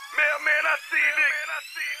Man, I see niggas.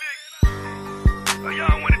 Oh,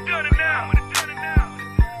 y'all wanna done it now.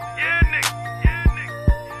 Yeah, nigga.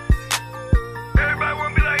 Everybody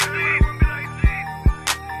wanna be like Z.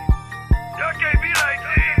 Y'all can't be like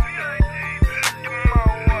Z. Look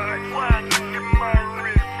at my watch. Look at my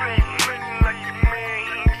wrist. Looking like a man.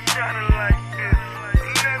 He ain't shining like this.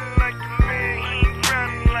 Nothing like a man. He ain't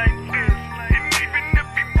grinding like this. And even if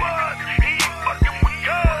he was, he ain't fucking with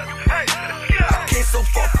God. Hey, let's go. Came so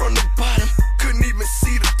far from the bottom, couldn't even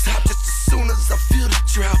see the top. Just as soon as I feel the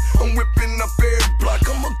drought, I'm whipping up every block.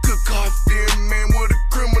 I'm a good God-fearing man with a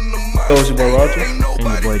criminal mind. It's your boy Roger. Ain't And your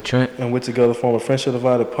nobody boy Trent. And we're together from a Friendship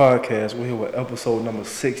Divided podcast. We're here with episode number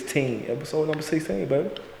 16. Episode number 16, baby.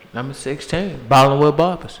 Number 16. Ballin with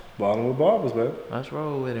Barbers. Ballin with Barbers, baby. Let's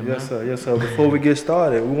roll with it, Yes, man. sir. Yes, sir. Before we get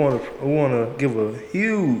started, we wanna give a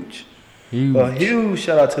huge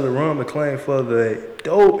shout out to LeRon McClain for the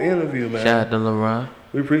dope interview, man. Shout out to LeRon.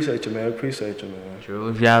 We appreciate you, man. Appreciate you, man. True.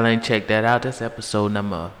 If y'all ain't checked that out, that's episode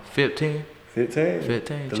number 15. 15.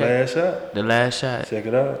 15. The Check- last shot. The last shot. Check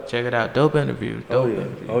it out. Check it out. Dope interview. Oh Dope yeah.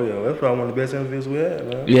 interview. Oh yeah. That's probably one of the best interviews we had,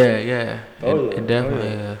 man. Yeah. Oh, It yeah. definitely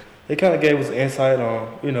Oh, yeah. is. It kind of gave us insight on,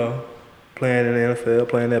 playing in the NFL,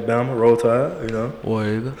 playing that Bama, Roll Tide, War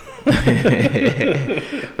Eagle.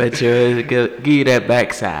 But give you that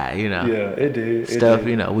backside, Yeah, it did. Stuff,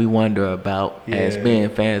 it did. we wonder about as Yeah. being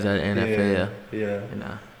fans of the NFL. Yeah. You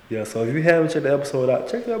know. Yeah, so if you haven't checked the episode out,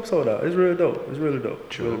 check the episode out. It's really dope. It's really dope.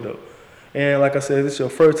 It's really dope. And like I said, if this is your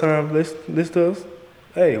first time listen to us,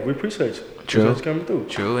 hey, we appreciate you. True. Appreciate you coming through.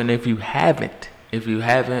 True, and if you haven't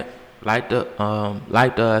liked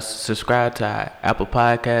us, subscribe to our Apple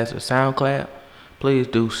Podcasts or SoundCloud, please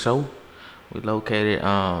do so. We located.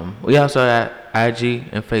 We also have IG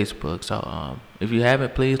and Facebook. So if you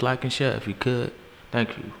haven't, please like and share if you could.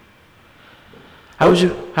 Thank you. How was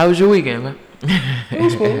your weekend, man? It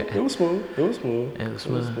was smooth. It was smooth.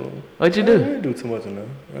 What'd you I do? didn't do too much in there.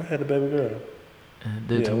 I had a baby girl.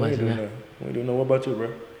 Did too much we of ain't do that. nothing. We ain't do nothing. What about you, bro?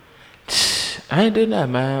 I ain't do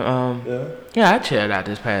nothing, man. Yeah. I chilled out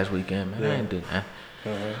this past weekend, man. Yeah. I ain't do nothing.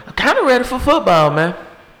 Uh-huh. I'm kind of ready for football, man.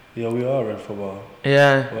 Yeah, we are ready for football.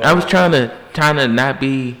 Yeah, Well, I was trying to not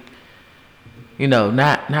be,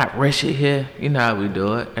 not rush it here. You know how we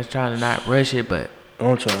do it. I was trying to not rush it, but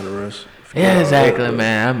I'm trying to rush. yeah, exactly,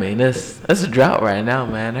 man. I mean, that's a drought right now,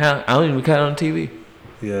 man. I don't even count on TV.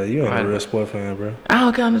 Yeah, you ain't Right. a real sport fan, bro. I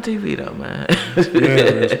don't count on TV though, man. You ain't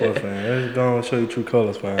a real sport fan. That's gonna show you true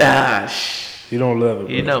colors, man. You don't love it,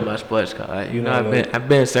 bro. You know my sports card. You know I've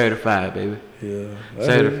been certified, baby. Yeah.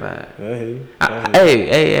 Certified. I hear you.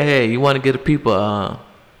 Hey, you want to get the people y'all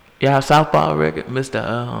softball record,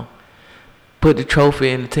 Mr. Put the trophy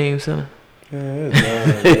in the team center? Yeah,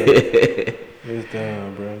 it's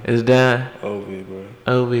done, bro. It's done, bro. It's done. OV, bro.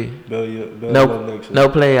 OV. No No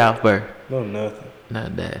playoff, bro. No nothing.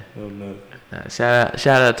 Not that. No nothing. Shout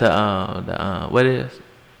out to the what is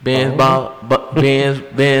Ben's Ballers.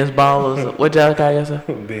 What y'all call yourself?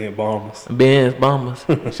 Being bombers. Ben's Bombers.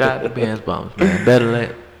 Shout out to Ben's Bombers, man. Better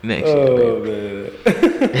late next year, Oh, baby. man.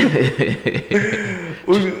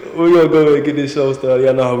 We're going to go ahead and get this show started.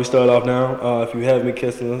 Y'all know how we start off now. If you haven't been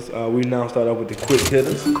catching us, we now start off with the quick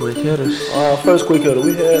hitters. Quick hitters. First quick hitter,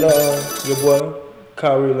 we had your boy,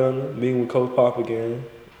 Kyrie Leonard, meeting with Coach Pop again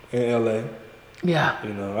in L.A. Yeah.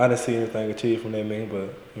 I didn't see anything achieved from that meeting,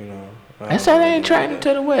 but, They say they ain't trading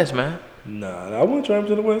to the West, man. Nah, I wouldn't trade him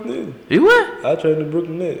to the West neither. You what? I traded to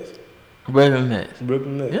Brooklyn Nets. Brooklyn Nets.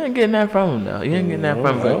 Brooklyn Nets. You ain't getting that from him, though. You ain't getting that from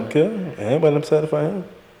I him. don't care. Anybody them satisfy him.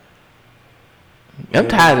 I'm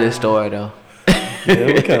tired of this story, though. Yeah,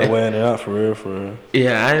 we kind of weighing it out for real.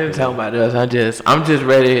 Yeah, I ain't talking about us. I'm just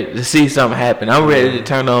ready to see something happen. I'm ready to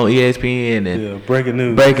turn on ESPN and Yeah, breaking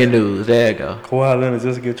news. breaking news. There you go. Kawhi Leonard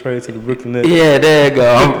just get traded to the Brooklyn Nets. Yeah, there you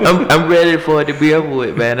go. I'm ready for it to be over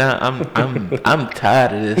with, man. I'm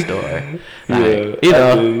tired of this story.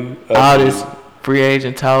 Like, all this free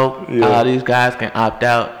agent talk. Yeah. All these guys can opt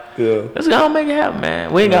out. Yeah. Let's go and make it happen,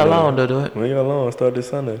 man. We ain't got long to do it. We ain't got long. Start this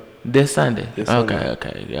Sunday. This Sunday. This Sunday.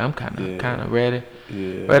 Okay. Yeah, I'm kind of ready.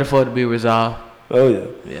 Yeah. Ready for it to be resolved. Oh, yeah.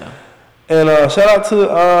 Yeah. And shout out to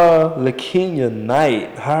LaKenya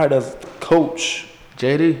Knight, hired as coach,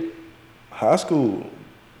 JD. high school,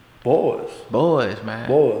 boys, Man.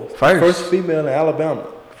 boys. First female in Alabama.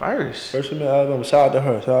 First. First female in Alabama. Shout out to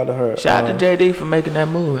her. Shout out to JD for making that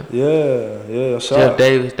move. Yeah. Jeff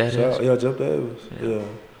Davis, that is. Yeah, Jeff Davis. Yeah.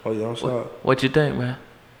 Oh, yeah, I'm shocked. What you think, man?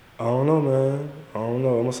 I don't know, man.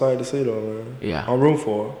 I'm excited to see, though, man. Yeah. I'm rooting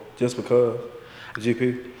for her, just because.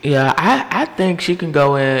 GP. Yeah, I think she can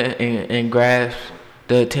go in and grasp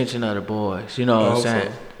the attention of the boys. You know what I'm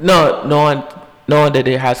saying? So. No, knowing knowing that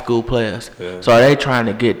they're high school players. Yeah. So they trying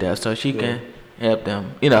to get there so she can help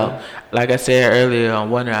them. You know, like I said earlier on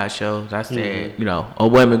one of our shows, I said, you know, a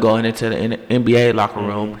woman going into the NBA locker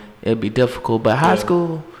room, it'd be difficult. But high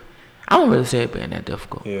school, I don't really see it being that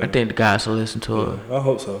difficult. Yeah. I think the guys will listen to her. I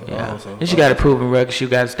hope so. I Yeah. hope so. And she got a proven record. She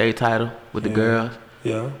got a state title with the girls.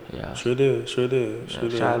 Yeah. Yeah. Sure did. Sure did. Yeah, Sure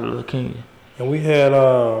did. shout out to Lil Kenya. And we had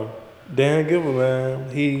Dan Gilbert,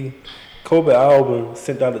 man. Kobe Albin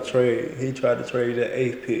sent out a trade. He tried to trade that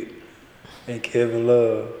 8th pick and Kevin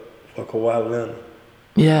Love for Kawhi Leonard.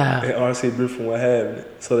 Yeah. And R.C. Griffin was having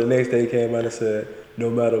it. So the next day he came out and said, no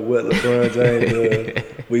matter what LeBron James does,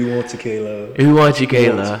 we want you, K-Love. We want you,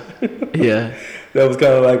 Kayla. Yeah. That was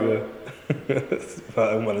kind of like if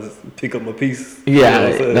I want to pick up my piece. Yeah, You know what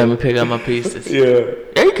I'm saying? let me pick up my pieces. Yeah.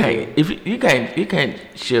 Yeah, you can't. If you can't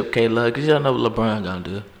ship Kayla because you don't know what LeBron gonna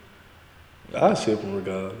do. I ship him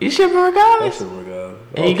regardless. You ship him I regardless. ship him regardless.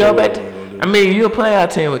 And you go back to. I mean, you'll play our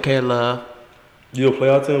team with Kayla. You'll play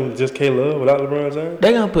out team with just K-Love without LeBron James?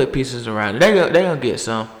 They gonna put pieces around it. They gonna get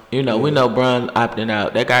some. You know, we know Bron opting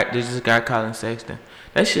out. They just got Colin Sexton.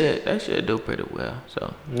 They should do pretty well.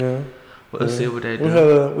 So Yeah. we'll see what they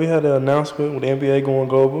do. We had an announcement with the NBA going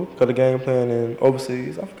global. Got a game playing in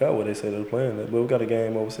overseas. I forgot what they said they were playing at, but we got a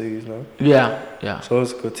game overseas now. Yeah. So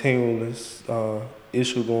it's a continuous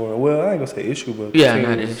issue going. Well, I ain't gonna say issue, but Yeah, not an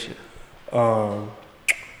continuous, issue.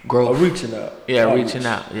 Growth. reaching out. Yeah, reaching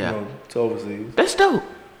out, yeah. You know, to overseas. That's dope.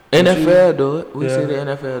 NFL do it. We see the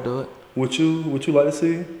NFL do it. Would you like to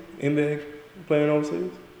see NBA playing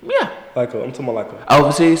overseas? Yeah. I'm talking about like a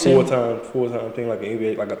Overseas team? four-time thing, like an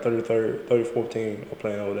NBA, like a 34th team are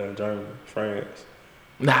playing over there in Germany, France.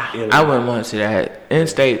 Nah, Italy. I wouldn't want to see that.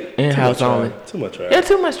 In-state, in-house only. Too much travel. Yeah,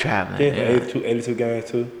 too much traveling. Then Yeah. 82 games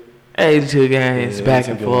too. 82 games, Yeah, back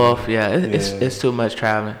 82 and games. forth. Yeah, it's too much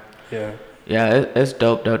traveling. Yeah. Yeah, it's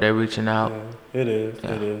dope though. They're reaching out. Yeah, it is.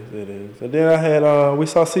 Yeah. It is. And then I had we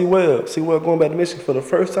saw C-Webb going back to Michigan for the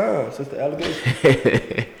first time since the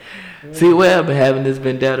allegation. See, well, been having this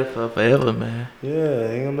vendetta for forever, man. Yeah,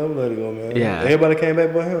 he ain't gonna never let it go, man. Yeah. Everybody came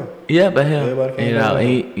back but him. Yeah, but him, Everybody came you know, back.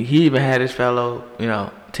 he even had his fellow,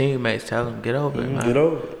 teammates tell him get over it, man. Get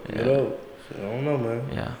over it. Yeah. Get over it. I don't know, man.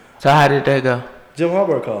 Yeah. So how did that go? Jim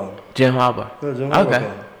Harbaugh called him. Jim Harbaugh. Yeah, Jim Harbaugh Okay. called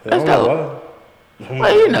him. Yeah, That's I don't know dope. why.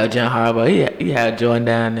 Well, you know Jim Harbaugh. He had Jordan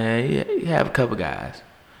down there. He have a couple guys.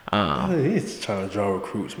 He's trying to draw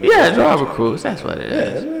recruits, man. Yeah, draw recruits. That's what it Yeah,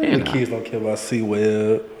 is. man, You the know. kids don't care about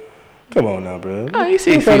C-Webb. Come on now, bro. Oh, you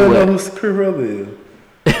see I don't C-Webb. know who Chris Webb is.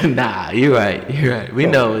 Nah, you're right. We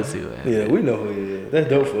know it's you. Yeah, we know who he is. That's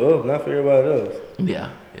dope for us, not for everybody else. Yeah,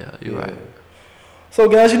 you're right. So,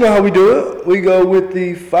 guys, you know how we do it. We go with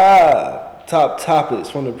the 5 top topics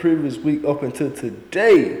from the previous week up until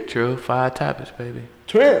today. True. 5 topics, baby.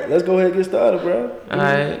 Trent, let's go ahead and get started, bro. All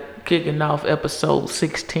right, kicking off episode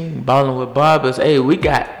 16, Ballin with Barbers. Hey, we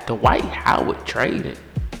got Dwight Howard traded.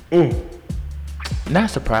 Not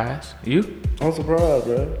surprised. You? I'm surprised,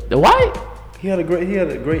 bro. Dwight? He had a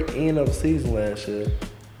great end of the season last year.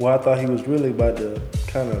 Well, I thought he was really about to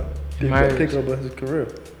kind of pick up his career.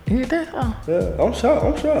 You think so? Yeah, I'm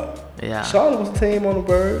shocked. Yeah. Charlotte was a team on the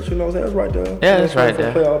birds, you know what I'm saying? That's right there. Yeah, that's right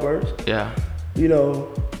there. Playoff birds. Yeah. You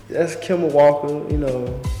know, that's Kimmel Walker, you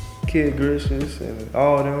know, Kid Grisham and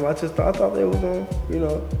all of them. I thought they was going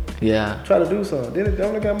to, Yeah. try to do something. Didn't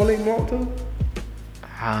they got Malik Monk too?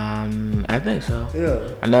 I think so.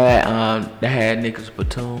 Yeah. I know that they had Nicholas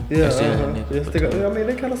Batum. Yeah, They still had Nicholas Batum. I mean,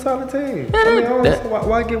 they kind of solid team. Yeah, I mean, I don't that- know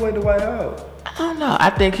why give away the White House. I don't know. I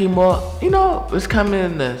think he more, it's coming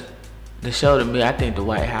in the show to me. I think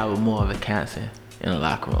Dwight Howard more of a cancer in the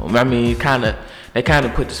locker room. I mean, they kind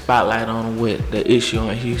of put the spotlight on him with the issue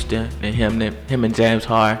in Houston and him and James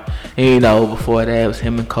Harden. And, before that it was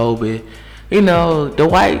him and Kobe.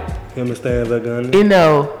 Dwight. Him and Stan Van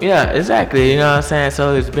Gundy. Yeah, exactly. You know what I'm saying?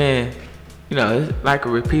 So it's been, it's like a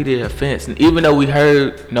repeated offense. And even though we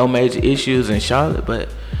heard no major issues in Charlotte, but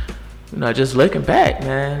just looking back,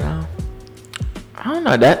 man, I don't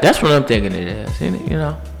know. That's what I'm thinking it is. He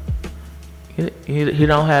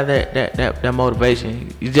don't have that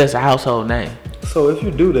motivation. He's just a household name. So if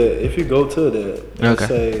you do that, if you go to that and Okay.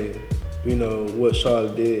 say, what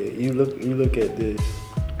Charlotte did, you look at this,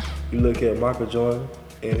 you look at Michael Jordan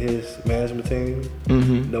and his management team.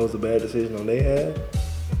 Mm-hmm. That was a bad decision on they had.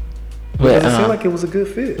 But It seemed like it was a good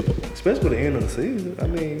fit, especially with the end of the season.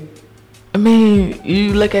 I mean,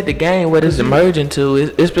 you look at the game, what it's emerging to,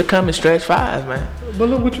 it's becoming stretch 5, man. But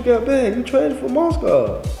look what you got back. You traded for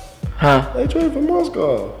Moscow. Huh? They traded for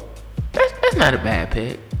Moscow. That's not a bad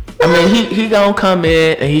pick. I mean, he gonna come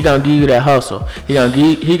in and he gonna give you that hustle. He gonna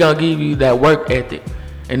give you that work ethic,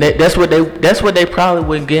 And that's what they probably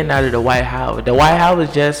wasn't getting out of the White House. The White House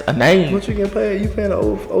is just a name. What you getting paid? You paying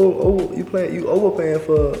you overpaying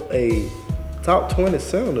for a top 20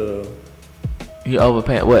 senator though. You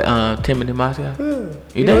overpaying what? Timothy Moscow? Yeah.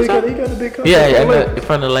 You think so? He got a big contract. Yeah, in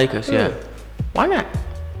front of the Lakers. Yeah. Why not?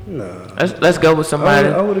 Nah. Let's go with somebody.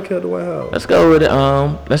 I would have kept the White House. Let's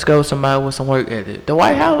go with somebody with some work ethic. The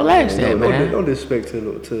White House lacks that, man. No disrespect to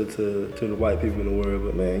the white people in the world,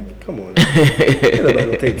 but man, come on. Ain't nobody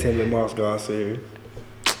gonna take Timothy Moscow serious.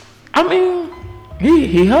 I mean,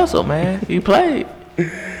 he hustled, man. He played.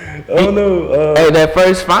 Oh no. Hey, that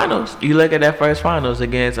first finals. You look at that first finals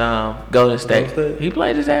against Golden State. He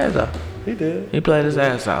played his ass off. He did. He played his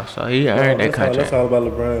ass off, so he earned that contract. That's all about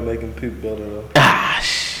LeBron making people better though.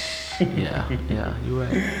 Yeah, you're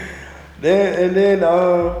right. Then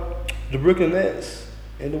the Brooklyn Nets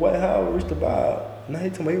and the White House reached the buyout. Now he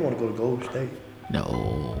told me he want to go to Golden State.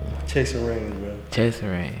 No. Chasing rings, bro. Chasing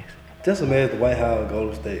rings. Just imagine the White House,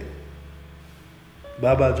 Golden State.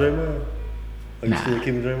 Bye Draymond. Are you still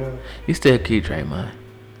keeping Draymond? You still keep Draymond.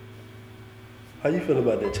 How you feel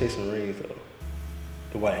about that chasing rings though?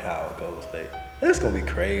 The White House, Golden State. That's gonna be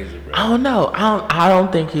crazy, bro. I don't know. I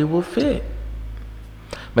don't think he will fit.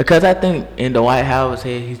 Because I think in the White House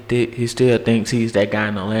head, he still thinks he's that guy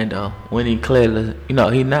in Orlando. When he clearly,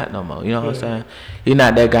 he's not no more. You know what I'm saying? He's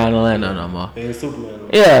not that guy in Orlando no more. He ain't Superman no more.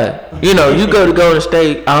 Yeah. You go to Golden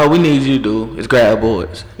State, all we need you to do is grab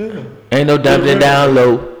boards. Yeah. Ain't no dumping down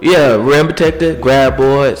low. Yeah, rim protector, grab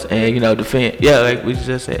boards, and, defend. Yeah, like we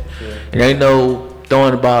just said. Yeah. And ain't no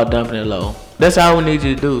throwing the ball, dumping it low. That's all we need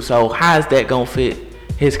you to do. So how is that going to fit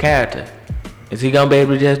his character? Is he going to be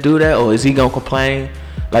able to just do that, or is he going to complain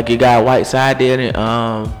like your guy Whiteside did in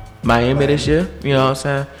Miami this year? You know what I'm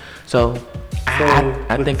saying? So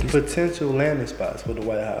I think he's potential landing spots for the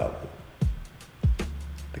White House.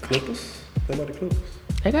 The Clippers? What about the Clippers?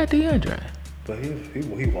 They got DeAndre. But he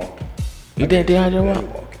walking. You think DeAndre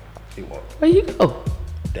walking? He walking. Where you go?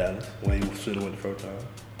 Dallas. Where he should have went the first time.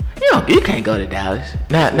 You can't go to Dallas.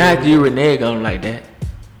 Not if you renege on him like that.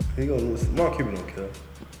 He gonna Mark Cuban don't care.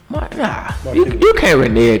 You can't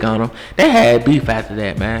renege on him. They had beef after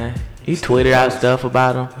that, man. He tweeted out stuff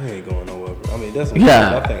about him. He ain't going nowhere, bro. I mean, that's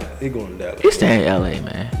yeah. I think he going to Dallas. He staying in LA,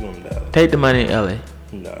 man. He going to Dallas. Take the money in LA.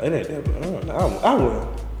 No, it ain't that, bro. I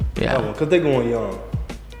will. Yeah. I will, cause they going young.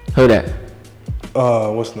 Who that?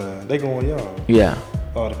 What's the name? They going young. Yeah.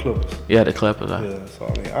 The Clippers. Yeah, the Clippers. Yeah. So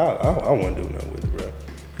I mean, I wouldn't do nothing with it, bro.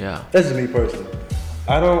 Yeah. That's just me personally.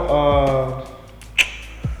 I don't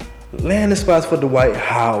landing spots for the White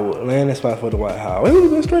House. Landing spots for the White House. He would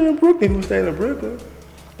have been straight in Brooklyn. He was staying in Brooklyn.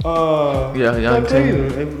 Young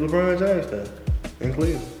Cleveland. If LeBron James stayed in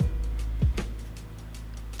Cleveland.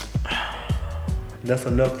 That's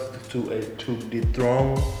enough to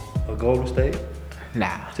dethrone a Golden State.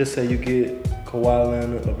 Nah. Just say you get Kawhi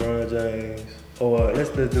Leonard, LeBron James, or let's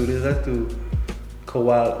do this. Let's do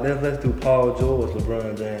Kawhi. Let's do Paul George,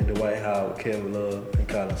 LeBron James, Dwight Howard, Kevin Love, and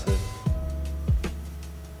Colin Sexton.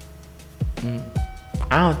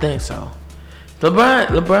 I don't think so.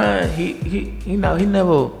 LeBron, he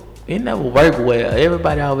never worked well.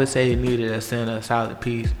 Everybody always say he needed a center, a solid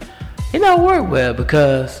piece. He never worked well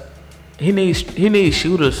because he needs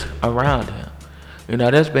shooters around him.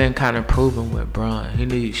 That's been kind of proven with Bron. He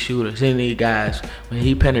needs shooters. He needs guys when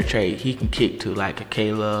he penetrate, he can kick to like a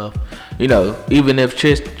K-Love. Even if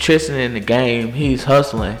Tristan in the game, he's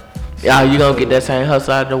hustling. You gonna get that same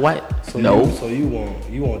hustle out of the White? No. So you want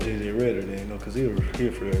JJ Redick then, because he was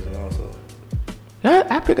here for us and also. Yeah,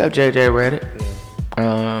 I pick up JJ Redick.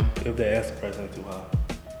 Yeah. If they ask the price ain't too high.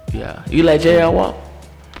 Yeah. You let JR walk?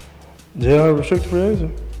 JR restricted free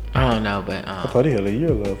agent. I don't know, but I thought he had a year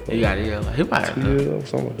left. He got a year left. He might have 2 years left,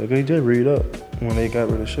 something like that. He just read up when they got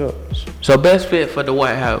rid of Shucks. So best fit for the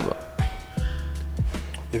White House.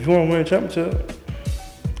 If you want to win a championship,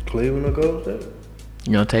 Cleveland or Golden State.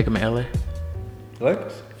 You gonna take him to LA?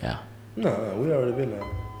 Lakers? Yeah. No, we already been there.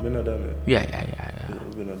 Been there, done that. Yeah.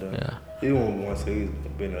 We been there, done Yeah. that. He won one season.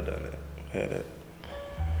 Been there, done that. Had that.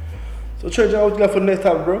 So Trey Jones, what you got for the next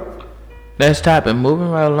topic, bro? Next topic, moving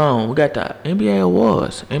right along. We got the NBA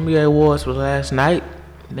awards. NBA awards was last night.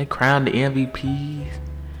 They crowned the MVPs.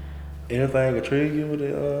 Anything intrigue you with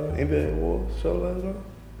the NBA awards show last night?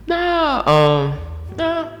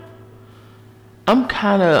 No. I'm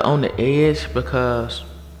kind of on the edge because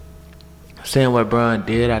seeing what Bron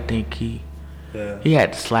did, I think he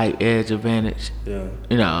had the slight edge advantage.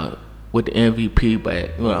 Yeah. With the MVP, but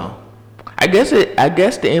I guess the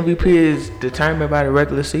MVP is determined by the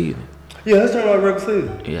regular season. Yeah, it's turning like regular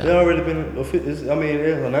season. Yeah. They already been. I mean,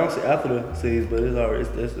 they announced it after the season, but it's already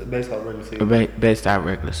it's based off regular season. Based out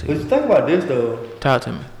regular But season. you think about this though. Talk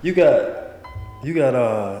to me. You got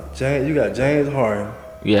James Harden,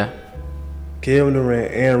 Yeah. Kevin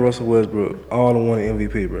Durant, and Russell Westbrook all in one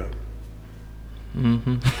MVP, bro.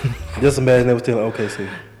 Just imagine they were still in OKC.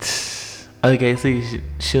 Okay, so you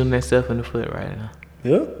shooting themselves in the foot right now.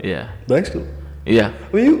 Yeah, Yeah. basically. Yeah.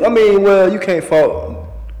 Well, you can't fault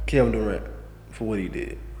Kevin Durant for what he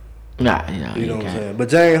did. Nah, yeah. You know what I'm saying? But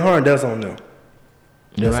James Harden, that's on them.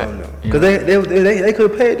 You're That's right. on them. You're Because right. they could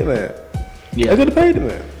have paid the man. Yeah. They could have paid the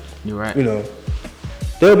man. You're right. You know,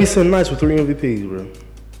 they'll be sitting nice with 3 MVPs, bro.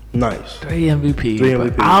 Nice. 3 MVPs. 3 bro.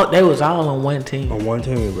 MVPs. They was all on one team. On one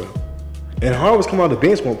team, bro. And Harden was coming out the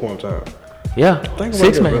bench one point in time. Yeah. Think about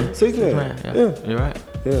 6 that, man. bro. 6 man. Yeah. Yeah. You're right.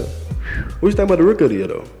 Yeah. What you think about the rookie of the year,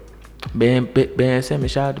 though? Ben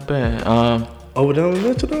Simmons, shout out to Ben. Over Donovan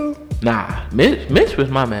Mitchell, though? Nah, Mitch was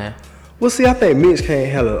my man. Well, see, I think Mitch can't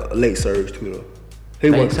have a late surge, too, though. He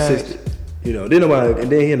Late wasn't surge? consistent. You know, then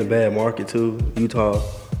he in a bad market, too. Utah.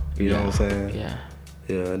 You know what I'm saying? Yeah.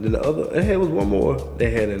 Yeah, and then there was one more they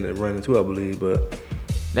had in the running, too, I believe, but...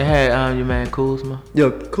 They had your man Kuzma. Yeah,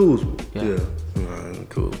 Kuzma. Yeah. Yeah. Nah,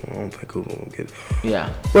 Kuzma. I don't think Kuzma will get it. Yeah.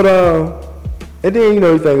 But and then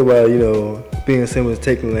you think about Ben Simmons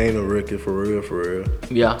technically ain't a rookie for real.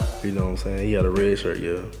 Yeah. You know what I'm saying? He had a red shirt,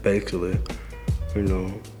 yeah, basically.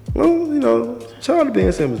 Shout out to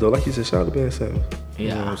Ben Simmons though. Like you said, shout out to Ben Simmons. Yeah. You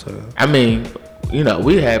know what I'm saying? I mean,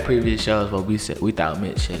 we had previous shows where we said we thought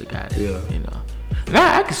Mitch should have got it. Yeah.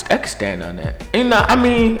 Nah, I could stand on that. I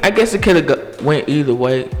mean, I guess it could have went either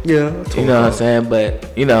way. Yeah. You know what I'm saying? But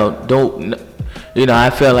I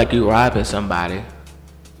feel like you robbing somebody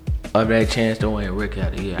of that chance to win Rookie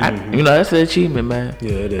of the Year. That's an achievement, man.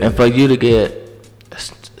 Yeah, it is. And for you to get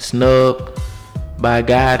snubbed by a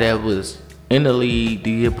guy that was in the league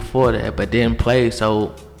the year before that, but didn't play,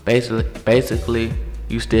 so basically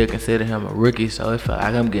you still consider him a rookie. So it felt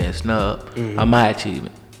like I'm getting snubbed on my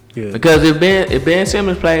achievement. Yeah. Because if Ben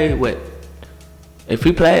Simmons played if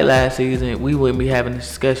he played last season, we wouldn't be having this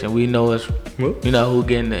discussion. We know who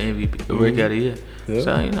getting the MVP, the Rookie of the Year. Yeah.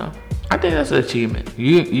 So I think that's an achievement.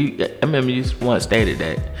 I remember you once stated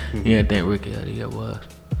that you didn't think Rookie of the Year was.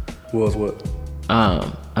 Was what?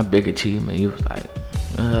 A big achievement. You was like,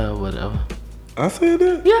 whatever. I said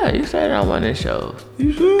that? Yeah, you said it on one of the shows.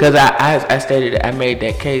 You sure? Because I stated that I made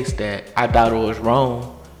that case that I thought it was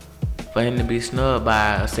wrong for him to be snubbed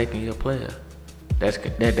by a second-year player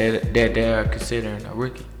that they're considering a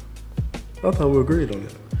rookie. I thought we agreed on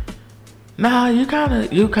it. Nah, you kind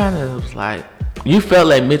of was like, you felt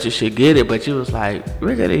like Mitchell should get it, but you was like,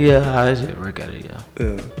 Rookie of the Year, how is it Rookie of the Year?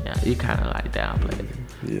 Yeah, you kind of like downplayed it.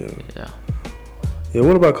 Yeah. Yeah. Yeah,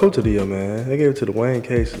 what about Coach of the Year, man? They gave it to Dwayne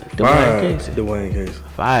Casey. Dwayne Casey.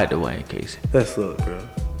 Fired Dwayne Casey. That sucked, bro.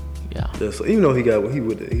 Yeah. That sucked. Even though he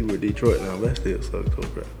with Detroit now, that still sucks, though,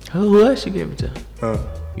 bro. Who else you give it to? Huh?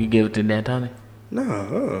 You give it to D'Antoni?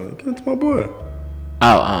 Nah, give it to my boy,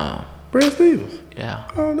 Oh, Brad Stevens. yeah.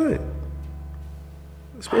 All day.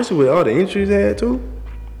 Especially with all the injuries he had, too.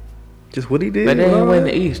 Just what he did. But they and all didn't win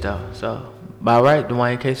that. the East, though. So, by right,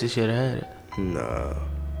 Dwayne Casey should have had it. Nah.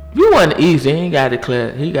 If you won the East, he got to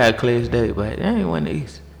clear his day, but they ain't won the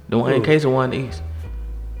East. Dwayne Who? Casey won the East.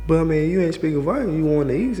 But, I mean, you ain't speaking volume. You won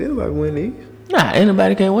the East. Anybody win the East. Nah,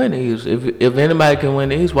 anybody can win the East. If anybody can win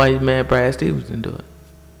the East, why you mad Brad Stevens didn't do it?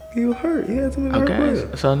 He was hurt. He had too many hurt Okay,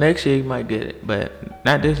 players. so next year you might get it, but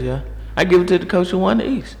not this year. I give it to the coach who won the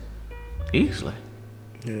East. Easily.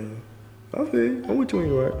 Yeah. I feel you. I'm with you when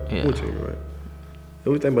you're right. Yeah. I'm with you when you're right.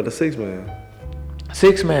 What you think about the 6 man?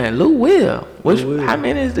 6 man, Lou Will. Lou Will. How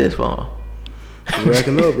many is this for? He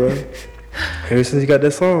racking up, bro. Ever since he got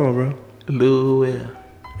that song, bro. Lou Will.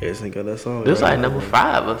 Ever since he got that song. This right like now, number bro.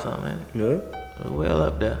 5 or something. Yeah. Lou Will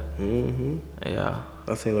up there. Mm-hmm. Yeah.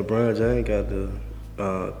 I seen LeBron James got the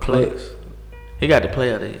Play. clutch. He got the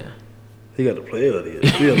player of the year. He got the player of the year.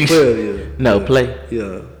 He got the player of the year. No, yeah. play.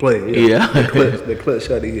 Yeah, play. Yeah. The clutch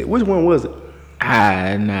shot he hit. Which one was it?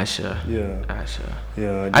 I'm not sure. Yeah. Not sure.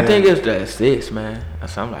 Yeah. I think it's the assist, man, or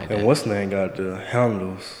something like And that. what's name got the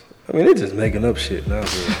handles? I mean, they just making up shit now,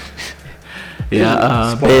 bro.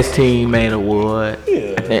 Yeah, best teammate award.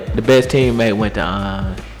 Yeah. I think the best teammate went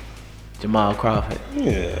to Jamal Crawford.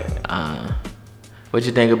 Yeah. What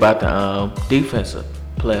you think about the defensive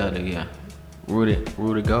player of the year, Rudy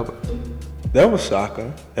Gobert? That was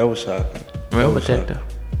shocking. Real That was protector.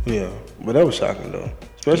 shocking. Yeah, but that was shocking though,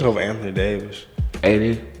 especially over Anthony Davis.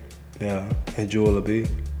 80. Yeah, and Joel Embiid.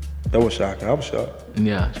 That was shocking. I was shocked.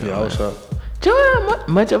 Yeah. Yeah, I was shocked. Joel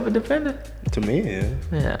much of a defender. To me, yeah.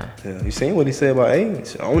 Yeah. Yeah. You seen what he said about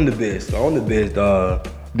Ainge? I'm the best. I'm the best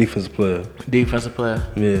defensive player. Defensive player.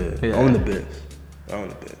 Yeah. I'm the best. I'm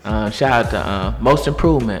the best. Shout out to most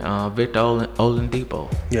improvement, Victor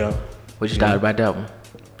Oladipo. Yeah. What you thought about that one?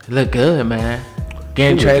 He look good, man.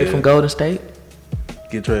 Getting traded from Golden State.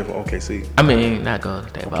 Get traded from OKC. I mean, not Golden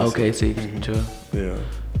State, but OKC. True. Yeah.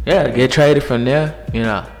 Yeah, get traded from there, you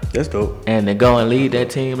know. That's dope. And to go and lead that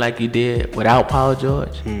team like you did without Paul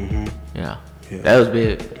George. Mm-hmm. Yeah. Yeah. That was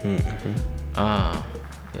big. Mm-hmm.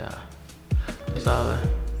 Yeah. That's all.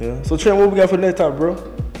 Yeah. So Trent, what we got for next time, bro?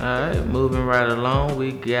 Alright, moving right along,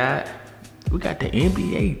 we got the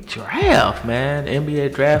NBA draft, man. The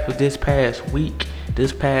NBA draft was this past week,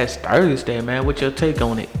 this past Thursday, man. What's your take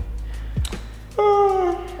on it?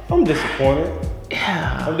 I'm disappointed.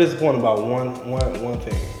 Yeah. I'm disappointed about one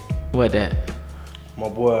thing. What that? My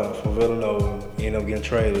boy from Villanova ended up getting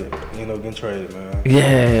traded. Man.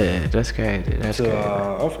 Yeah, that's crazy. That's So crazy.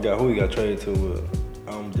 I forgot who he got traded to.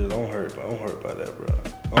 I'm hurt by that, bro.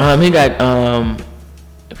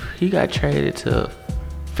 He got traded to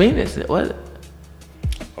Phoenix. What?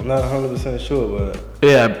 I'm not 100% sure, but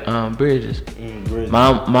Yeah, Bridges. Bridges.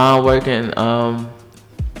 Mom working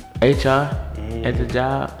HR at the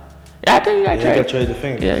job. Yeah, I think he got He traded. got traded to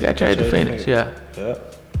Phoenix. Yeah, he got traded to Phoenix. Yeah. Yeah.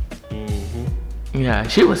 Mm-hmm. Yeah,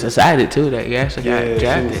 she was excited too that he actually got Yeah, she was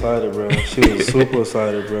drafted. excited, bro. She was super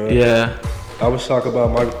excited, bro. Yeah. I was shocked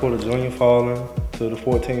about Michael Porter Jr. falling to the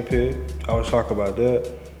 14th pick. I was shocked about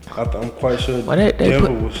that. I'm quite sure Well, they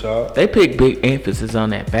Denver was shocked. They picked big emphasis on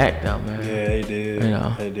that back though, man. Yeah, they did. You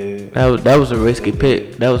know. They did. That was a risky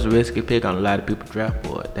pick. That was a risky pick on a lot of people's draft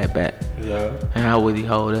board. That back. Yeah, And how would he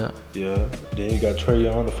hold up? yeah. Then you got Trae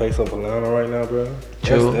Young, the face of Atlanta right now, bro.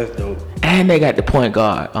 True. That's dope. And they got the point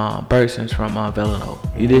guard, Bursons from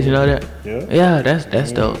Villanova. Did you know that? Yeah. Yeah,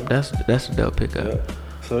 that's dope. That's a dope pickup. Yeah.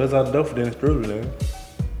 So that's out the door for Dennis Schroeder, then.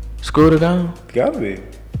 Screwed it on. Gotta be.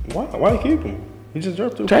 Why you keep him? He just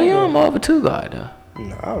dropped 2 Trae Young more of a two guard though.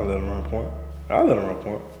 Nah, I would let him run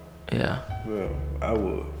point. Yeah. Yeah, I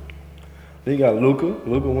would. Then you got Luka.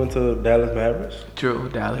 Luka went to Dallas Mavericks. True,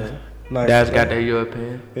 Dallas. Nice. Dallas got their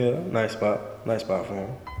European. Yeah, nice spot. Nice spot for him.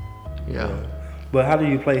 Yeah. But how do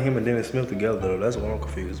you play him and Dennis Smith together though? That's what I'm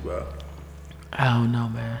confused about. I don't know,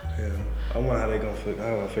 man. Yeah, I wonder how they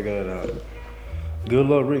gonna figure that out. Good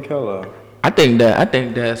luck, Rick Keller. I think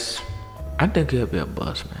he'll be a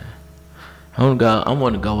bust, man. I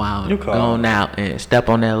want to go out, You go call on out and step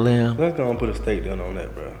on that limb. Let's go and put a stake down on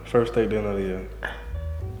that, bro. First stake down of the year.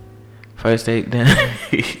 First take then.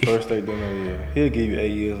 First stake down of the year. He'll give you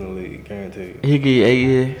 8 years in the league, guaranteed. He give you 8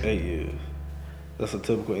 years. 8 years. That's a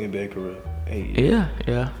typical NBA career. 8 years.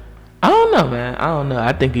 Yeah. I don't know, man.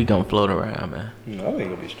 I think he gonna float around, man. No, I think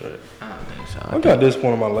he'll be straight. I don't think so. I got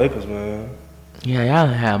disappointed in my Lakers, man. Yeah, y'all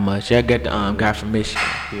don't have much. Y'all got the guy from Michigan.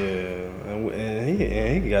 Yeah,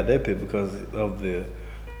 and he got that pick because of the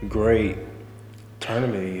great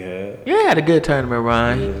tournament he had. Yeah, he had a good tournament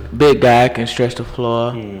run. Yeah. Big guy, can stretch the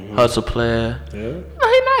floor, Mhm. hustle player. Yeah, No,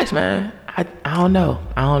 he nice, man. I don't know.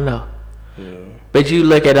 yeah. But you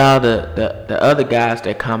look at all the other guys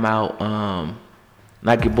that come out,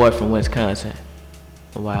 like your boy from Wisconsin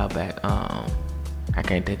a while back. I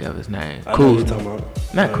can't think of his name. I know who you talking about.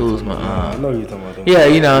 Not Kuzma. I know who you talking about. Yeah,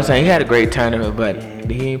 you know what I'm saying? He had a great tournament, but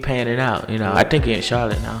he ain't paying it out. You know, I think he in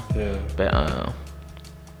Charlotte now. Yeah. But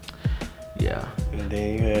yeah. And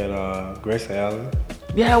then you had Grayson Allen,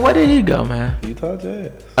 Yeah, where did he go, man? Utah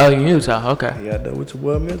Jazz. Oh, in Utah. Okay. He got that with your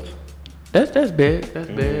boy Mitchell. That's big. That's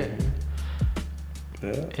big.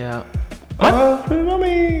 Yeah. Yeah. I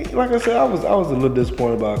mean, like I said, I was a little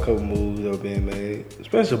disappointed about a couple moves that were being made,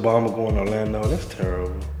 especially Obama going to Orlando. That's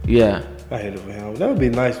terrible. Yeah. I hate it for him. That would be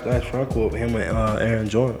nice front court with him and Aaron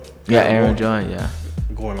Jordan. Yeah, Aaron Jordan. Yeah.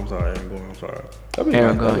 Aaron Gordon. That'd be Aaron nice. That'd be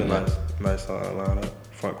Gordon, nice lineup,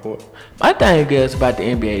 front court. My thing is about the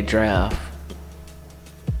NBA draft.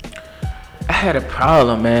 I had a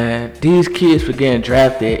problem, man. These kids were getting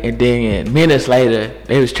drafted, and then minutes later,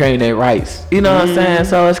 they was trading their rights. You know what I'm saying?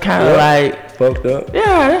 So it's kind of like, Fucked up.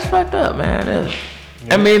 yeah, that's fucked up, man.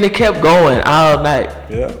 I mean, it kept going all night.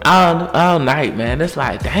 Yeah. All night, man. It's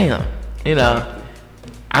like, damn. You know,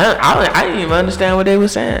 I didn't even understand what they were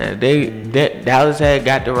saying. Dallas had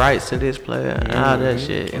got the rights to this player and all that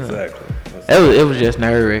shit. You know? Exactly. It was just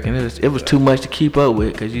nerve wracking. It was too much to keep up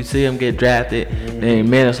with because you see them get drafted, then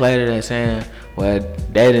minutes later they're saying, well,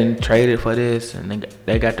 they didn't trade it for this, and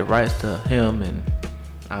they got the rights to him and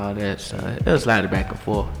all that. So it was a lot of back and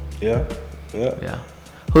forth. Yeah. Yeah.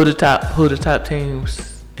 Who the top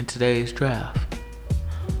teams in today's draft?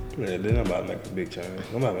 Yeah, they're not about to make a big change.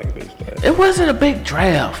 I'm about to make a big splash. It wasn't a big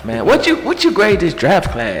draft, man. What you grade this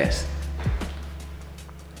draft class?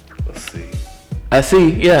 I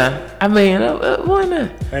see. Yeah. I mean, why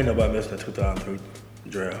not? Ain't nobody missing the 2003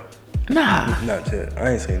 draft. Nah. Not yet. I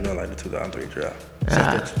ain't seen nothing like the 2003 draft. Since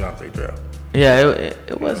that 2003 draft. Yeah,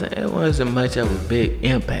 it wasn't much of a big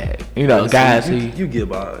impact. You know, guys you get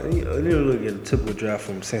about, you look at the typical draft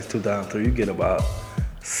from since 2003, you get about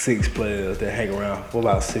 6 players that hang around for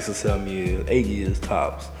about 6 or 7 years, 8 years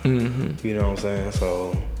tops. Mm-hmm. You know what I'm saying?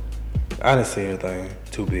 So I didn't see anything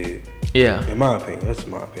too big. Yeah. In my opinion, that's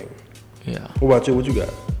my opinion. Yeah. What about you? What you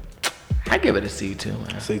got? I give it a C2,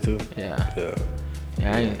 man. C2? Yeah. Yeah.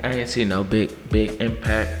 Yeah, I ain't see no big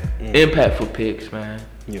impactful picks, man.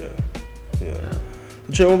 Yeah.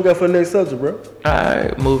 Chill, what we got for the next subject, bro?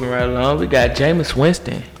 Alright, moving right along. We got Jameis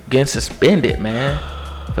Winston getting suspended, man,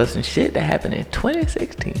 for some shit that happened in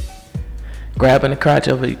 2016. Grabbing the crotch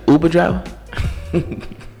of a Uber driver.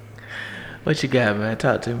 What you got, man?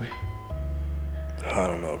 Talk to me. I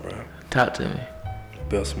don't know, bro. Talk to me.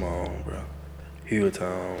 Best Mom, bro. Heel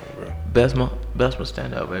Town, bro. Best one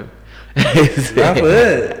stand up, baby. Not for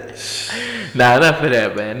that. Nah, not for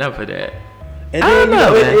that, man. Not for that. And I then, don't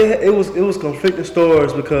know, man. It was conflicting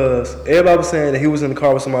stories because everybody was saying that he was in the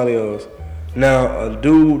car with somebody else. Now, a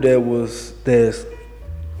dude that's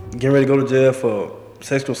getting ready to go to jail for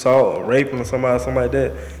sexual assault or raping or something like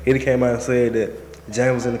that, he came out and said that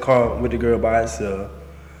James was in the car with the girl by himself.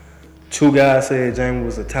 2 guys said James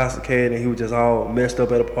was intoxicated and he was just all messed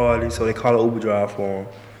up at a party, so they called an Uber driver for him.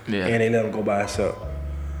 Yeah. And they let him go by himself.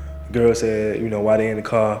 The girl said, while they in the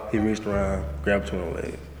car, he reached around, grabbed between her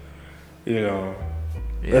legs.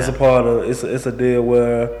 That's a part of it's a deal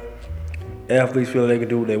where athletes feel they can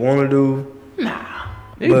do what they want to do. Nah,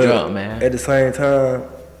 they drunk, man. At the same time,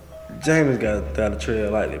 James got to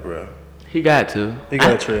tread lightly, bro. He got to. He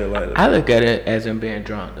got to tread lightly. I look at it as him being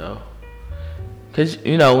drunk, though. Cause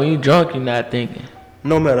when you're drunk, you're not thinking.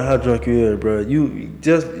 No matter how drunk you is, bro,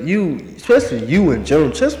 especially you in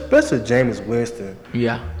general, especially Jameis Winston.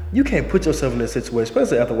 Yeah. You can't put yourself in that situation,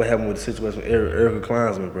 especially after what happened with the situation with Erica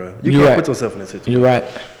Kleinsman, bro. You can't put yourself in that situation. You're right.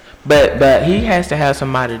 But he has to have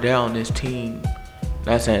somebody there on this team.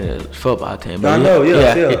 Not saying the football team, but I know,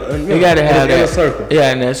 yeah. You got to have that in a circle.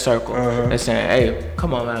 Yeah, in that circle. Uh-huh. That's saying, hey,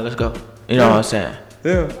 come on, man, let's go. You know what I'm saying?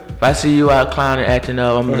 Yeah. If I see you out clowning, acting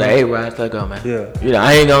up, I'm gonna say, hey, Ross, let's go, man. Yeah.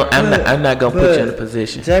 I'm not gonna put you in a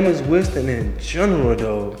position. Jameis Winston in general,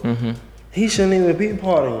 though, he shouldn't even be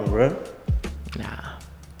part of him, bro. Nah.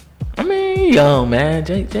 I mean, he young, man.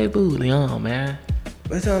 Jay Boo, young, man.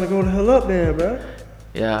 It's time to go the hell up then, bro.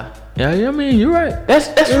 Yeah. I mean, you're right. That's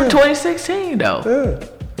from 2016, though.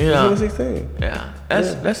 Yeah. 2016. Yeah.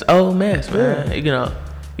 That's old mess, man. Yeah.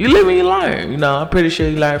 You live and you learn. I'm pretty sure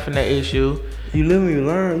you learned from that issue. You live and you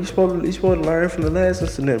learn. You supposed to learn from the last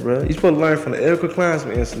incident, bro. You supposed to learn from the Erica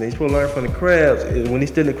Kleinsman incident. You supposed to learn from the crabs when he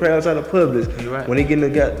stealing the crabs out of Publix. You're right. When he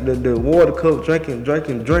getting the water cup drinking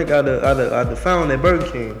drink out of the fountain at Burger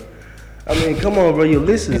King. I mean, come on, bro. Your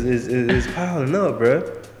list is piling up, bro.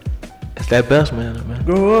 It's that best man.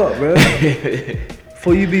 Grow up, bro.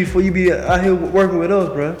 Before you be out here working with us,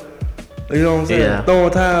 bro. You know what I'm saying? Yeah.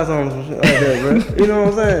 Throwing tires on some shit like that, bro. You know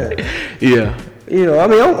what I'm saying? Yeah. I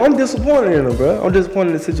mean, I'm disappointed in him, bro. I'm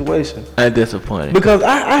disappointed in the situation. I'm disappointed. Because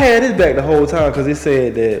I had this back the whole time because it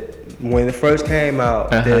said that when it first came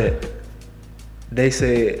out that they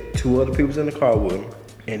said 2 other people was in the car with him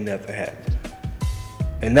and nothing happened.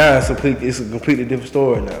 And now it's a completely different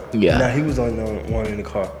story now. Yeah. Now he was on the one in the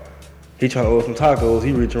car. He trying to order some tacos.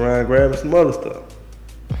 He reaching around grabbing some other stuff.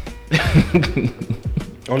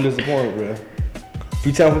 I'm disappointed, bro.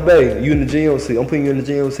 You Tampa Bay, you in the GMC. I'm putting you in the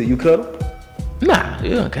GMC. You cut him? Nah,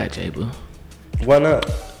 you don't cut J-Boo. Why not?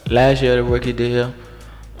 Last year the rookie deal.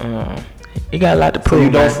 He got a lot to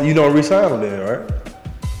prove. So you don't re-sign him then, right?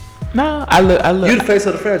 No, I look. You the face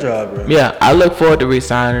of the franchise, bro. Yeah, I look forward to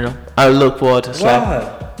re-signing him. I look forward to slapping.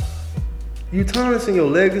 Why? You tarnishing your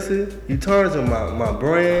legacy. You tarnishing my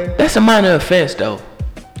brand. That's a minor offense, though.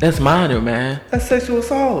 That's minor, man. That's sexual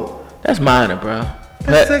assault. That's minor, bro.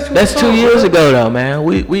 That's 2 years ago, though, man.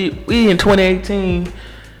 We in 2018.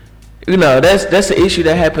 That's the issue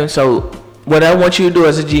that happened. So what I want you to do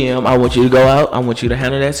as a GM, I want you to go out. I want you to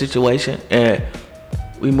handle that situation, and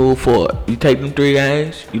we move forward. You take them 3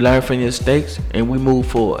 games, you learn from your mistakes, and we move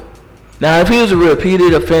forward. Now, if he was a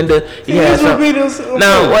repeated offender, that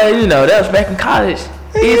was back in college.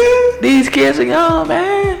 These kids are young,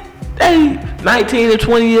 man. They 19 or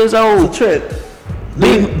 20 years old.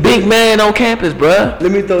 Big man on campus, bruh.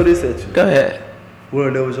 Let me throw this at you. Go ahead.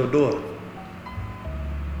 What that was your daughter?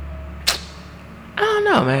 I don't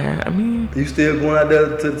know, man. I mean, you still going out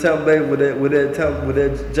there to the Tampa Bay with that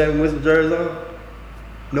Jameis Winston jersey on,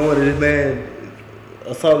 knowing that this man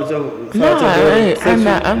assaulted your No, daughter sexually?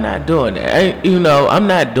 I'm not doing that. I'm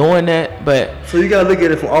not doing that. But So you gotta look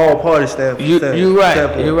at it from all parties standpoint. you're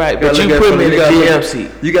right. But you put me in the GM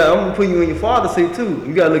seat. I'm gonna put you in your father's seat too.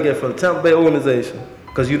 You gotta look at it from the Tampa Bay organization,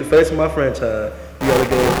 because you the face of my franchise. You gotta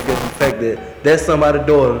look at the fact that that's somebody's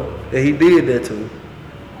daughter that he did that to.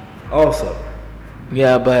 Also.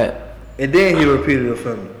 Yeah, but And then he repeated the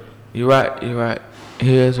offender. You're right.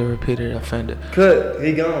 He is a repeated offender. Cut.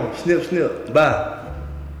 He gone. Snip, snip. Bye.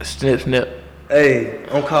 Snip, snip. Hey,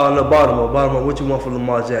 I'm calling up Baltimore. Baltimore, what you want for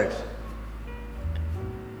Lamar Jackson?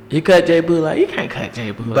 You cut J. Boo like you can't cut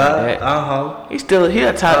J. Boo like Bye. that. He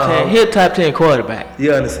a top 10. He a top 10 quarterback.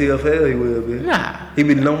 Yeah, in the CFL he will be. Nah. He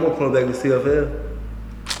be the number one quarterback in the CFL.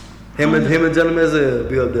 Him and Johnny Manziel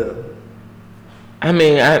be up there. I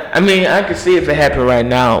mean, I could see if it happened right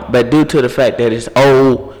now, but due to the fact that it's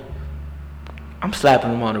old, I'm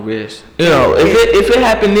slapping him on the wrist. If it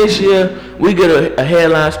happened this year, we get a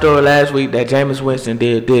headline story last week that Jameis Winston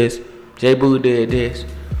did this, J. Boo did this.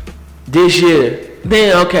 This year,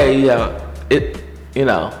 then okay,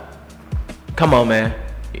 come on, man.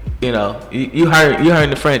 You hurt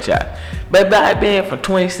the franchise. But by being from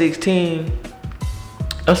 2016,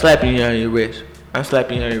 I'm slapping you on your wrist.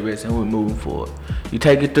 And we're moving forward. You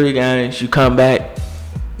take your 3 games, you come back,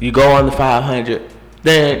 you go on the 500.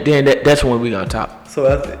 Then that's when we gonna talk. So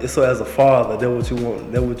as a father, that's what you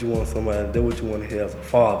want. That's what you want somebody. That's what you want to hear as a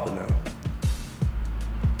father now.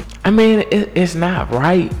 I mean, it's not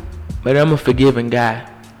right, but I'm a forgiving guy.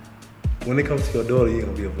 When it comes to your daughter, you're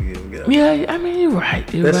gonna be a forgiving guy. Yeah, I mean, you're right.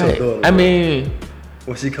 That's right. your daughter. I mean,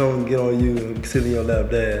 when she come and get on you and sit in your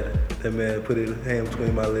lap, Dad, that man put his hand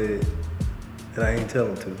between my legs, and I ain't tell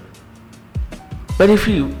him to. but if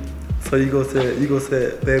you, So you gonna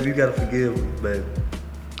say, baby, you gotta forgive me, baby.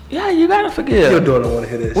 yeah, you gotta forgive. Your daughter wanna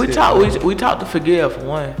hear that We shit. talk. We talk to forgive for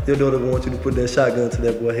one. Your daughter want you to put that shotgun to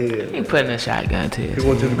that boy's He head. ain't putting a shotgun to He it.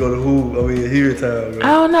 want you to go to here time, I man.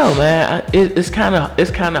 don't know, man. It's kind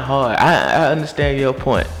of hard. I understand your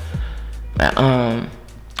point. I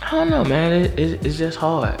don't know, man. It's just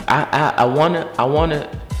hard. I wanna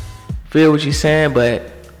feel what you're saying,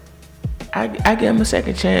 but I give him a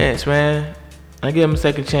second chance, man. I give him a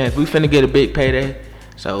second chance. We finna get a big payday,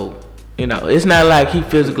 so it's not like he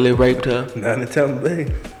physically raped her. Not in the Tampa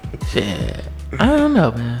Bay. Shit, I don't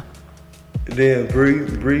know, man. Then Bree,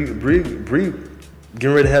 getting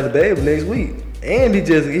ready to have the baby next week, and he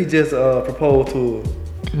just proposed to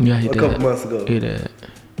her Yeah, he a did. couple months ago. He did.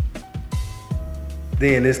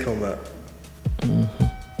 Then this come out.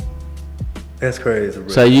 That's crazy, bro.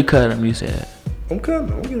 So you cut him, you said. I'm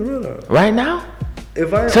cutting. I'm getting rid of it. Right now?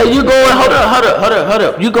 If I So you going, hold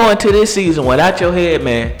up. You going to this season without your head,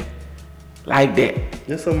 man. Like that.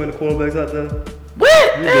 There's so many quarterbacks out there.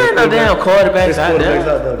 What? There ain't no damn quarterbacks out there.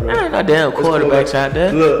 bro. There ain't no damn quarterbacks out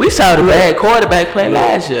there. Look, We saw the bad quarterback play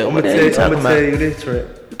last year. I'm What gonna the hell you talking tell about? you this,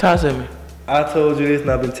 Trent. Talk to me. I told you this,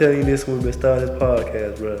 and I've been telling you this when we've been starting this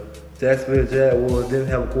podcast, bro. Jacksonville Jaguars didn't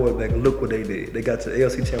have a quarterback, and look what they did. They got to the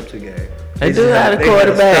AFC Championship game. They do just got a they had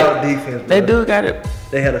quarterback. stout defense, They bro. do got it.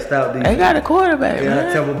 They had a stout defense. They got a quarterback, And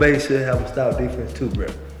man. Tampa Bay should have a stout defense too, bro.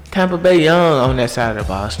 Tampa Bay young on that side of the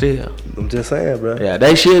ball still. I'm just saying, bro. Yeah,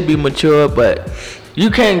 they should be mature, but you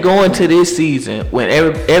can't go into this season when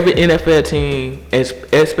every NFL team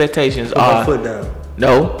expectations Put my are foot down.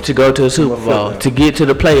 no to go to a Super foot Bowl down. to get to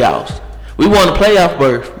the playoffs. We want a playoff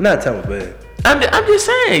berth. Not Tampa Bay. I'm just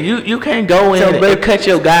saying you can't go in Tampa Bay- and cut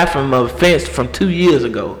your guy from a fence from 2 years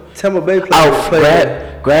ago. Tampa Bay playing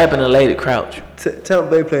Out grabbing a lady crouch. Tampa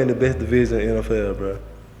Bay playing the best division in NFL, bro.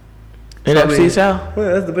 NFC South.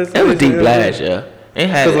 Well, that's the best. It was division deep in last NFL. year. It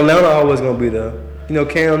had Because Atlanta always gonna be there.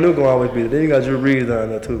 Cam Newton gonna always be there. Then you got Drew Brees down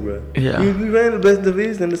there too, bro. Yeah. You ran the best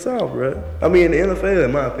division in the South, bro. I mean, in the NFL,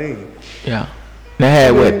 in my opinion. yeah. They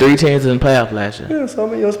had what 3 teams in the playoff last year. Yeah, so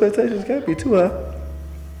I mean, your expectations can't be too high.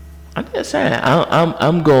 I'm just saying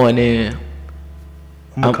I'm going in.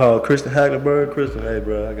 I'm gonna call Christian Hagenberg. Christian, hey,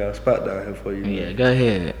 bro, I got a spot down here for you. Yeah, go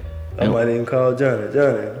ahead. I might even call Johnny.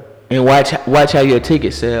 And watch how your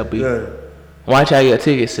ticket sale be. Johnny. Watch how your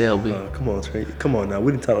ticket sale be. Come on, Trey. Come on now.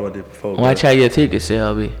 We didn't talk about this before. bro. Watch how your ticket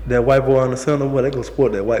sale be. That white boy on the center, boy, they gonna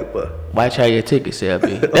support that white boy. Watch how your ticket sale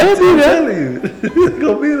be. I'm That'll be there. telling you. It's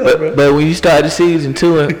gonna be there, bro. But when you start the season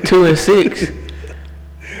 2-6,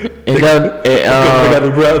 and go, They got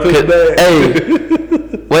the brown paper bag.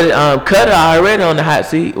 hey, what Cutter already on the hot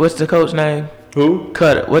seat. What's the coach name? Who?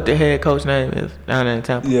 Cutter. What the head coach name is down there in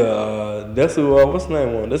Tampa? Yeah, that's who. What's the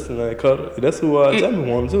name on? That's the name Cutter. That's who. Jamie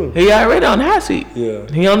won too. He already on the hot seat. Yeah.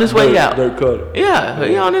 He on his way out. Dirk Cutter. Yeah,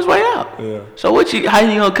 he on his way out. Yeah. So how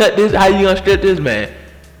you gonna cut this? How you gonna strip this man?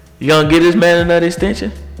 You gonna get this man another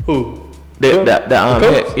extension? Who?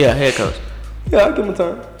 coach? Head coach. Yeah, I give him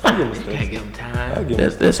time. I give him You time. can't give him time. I give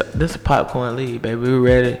him This a popcorn league, baby. We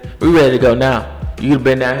ready to go now. You've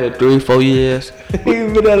been down here 3-4 years. He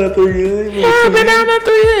ain't been down there 3 years. Yeah, I've been down there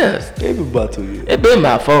 3 years. It been about 2 years. It been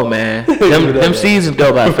about 4, man. Them seasons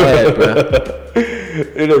go by fast, bro.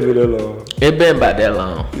 It ain't been that long. It been about that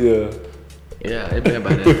long. Yeah. Yeah, it been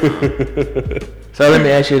about that long. So let me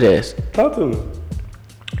ask you this. Talk to me.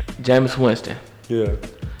 Jameis Winston. Yeah.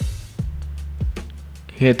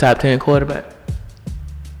 He a top 10 quarterback?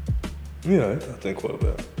 Yeah, he's top 10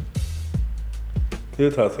 quarterback.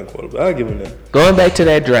 He's a top 10 quarterback. I'll give him that. Going back to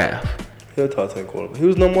that draft. He's a top 10 quarterback. He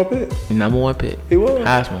was number 1 pick. Number 1 pick. He was.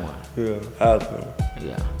 Heisman one. Yeah, Heisman.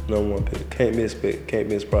 Yeah. Number 1 pick. Can't miss pick. Can't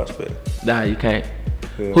miss prospect. Nah, you can't.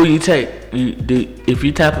 Yeah. Who you take? If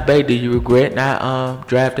you Tampa Bay, do you regret not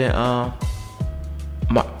drafting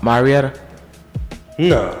Marietta?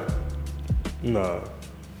 Nah.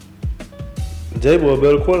 J-Boy a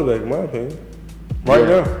better quarterback in my opinion. Right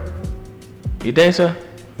Yeah. now. You think so?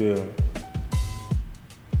 Yeah.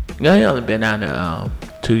 Yeah, he only been down there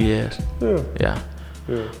 2 years. Yeah. Yeah.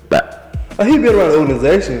 Yeah. But He been around the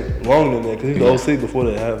organization longer than that because he's the OC before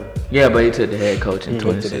that happened. yeah, but he took the head coach in He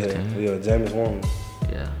went to the 2016. head. Yeah, James Warren.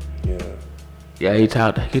 Yeah. Yeah. Yeah, he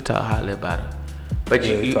talked highly about it. But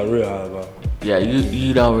Yeah, he you talk real high about it. yeah,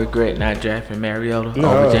 you don't regret not drafting Mariota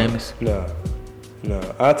over Jameis? Nah.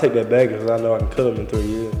 I'll take that back because I know I can cut him in 3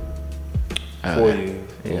 years. 4 years.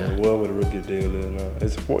 Yeah. Well, what a rookie deal is now.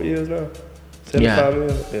 It's 4 years now? 75 Yeah.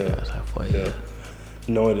 million? Yeah, it's like 4 Yeah. years.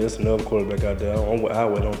 Knowing there's another quarterback out there, I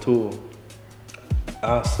wait on Tour.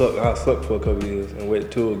 I suck for a couple years and wait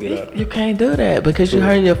till Tour get out. You can't do that because you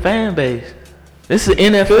hurt your fan base. This is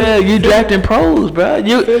NFL. You drafting pros, bro.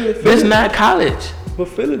 This not college. But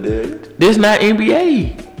Philly did. This not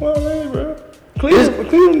NBA. Well, hey, bro.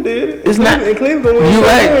 Cleveland did it. It's not. And Cleveland gonna win You some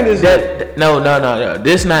right. this year. No.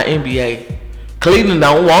 This not NBA. Cleveland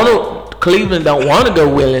don't want to go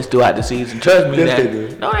winners throughout the season. Trust me. Yes, That. they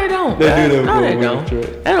do. No, they don't. They bruh. do them No, go they winners, don't. Trey.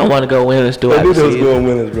 They don't want to go winners They throughout do the those season. going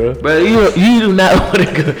winners, bro. Bro, you do not want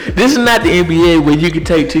to go. This is not the NBA where you can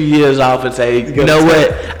take 2 years off and say, you know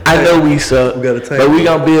what? I know we suck, We gotta tank. but we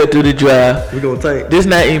gonna build through the draft. We gonna tank. This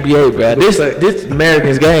not NBA, bro. This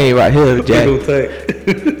Americans game right here, We Jack. gonna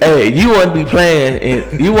tank. Hey, you want to be playing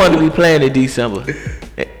in December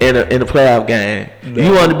in a playoff game. No.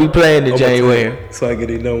 You want to be playing in I'm gonna January. tank so I get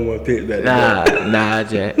the number 1 pick back. Nah,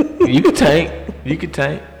 Jack. You can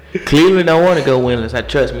tank. Cleveland don't want to go winless.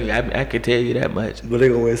 Trust me. I can tell you that much. But they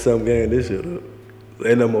gonna win some game this year, though.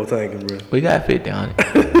 Ain't no more tanking, bro. We got 50 on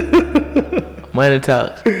it. Money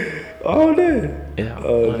talks. All day. Yeah,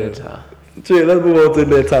 All money day. talks. Chill, let's move on to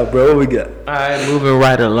the next topic, bro. What we got? All right, moving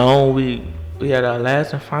right along. We had our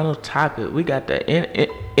last and final topic. We got the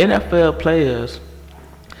NFL players.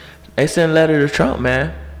 They sent a letter to Trump,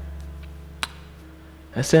 man.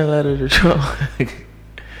 They sent a letter to Trump.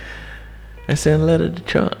 They sent a letter to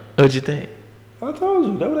Trump. What'd you think? I told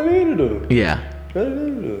you, that's what they need to do. Yeah. That's what they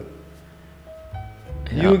need to do.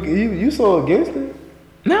 Yeah. You so against it?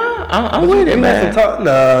 Nah, I'm But with you it, had man. some talk-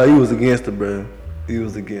 Nah, he was against it, bro. He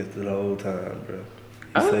was against it the whole time, bro.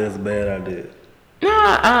 He said it's a bad idea. Nah,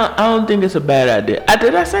 I don't think it's a bad idea.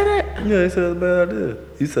 Did I say that? Yeah, he said it's a bad idea.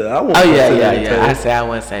 He said, I want Oh, to yeah. sit at I the table. said I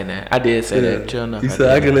wouldn't say that. I did say that. Chill enough. He said,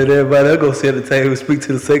 I can let everybody else go sit at the table and speak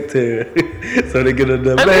to the secretary. So they get a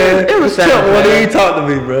done. I mean, Man, it was Chuck sad, won't man. even talk to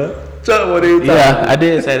me, bro. Chuck won't even talk to Yeah, me. I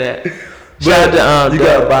did say that. Shout out to you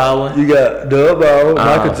Doug got Baldwin. You got Doug Baldwin,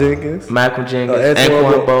 Michael Jenkins, Michael Jenkins,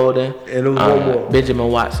 Antoine Anquan Bolden, and there was one more. Benjamin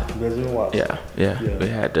Watson. Benjamin Watson. Yeah. Yeah. We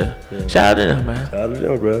had to shout out to them, man, Shout out to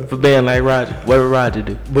them, bro. for being like Roger. What did Roger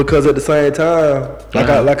do? Because at the same time,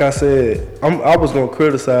 like I said, I was gonna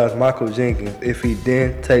criticize Michael Jenkins if he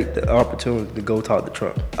didn't take the opportunity to go talk to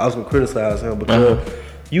Trump. I was gonna criticize him because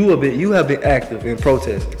you have been active in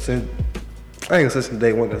protesting since I ain't gonna say since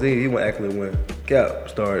day one because he went active when Cap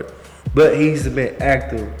started, but he's been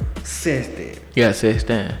active since then. Yeah, since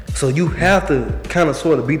then. So you have to kind of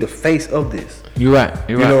sort of be the face of this. You're right.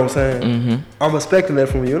 You know what I'm saying? Mm-hmm. I'm expecting that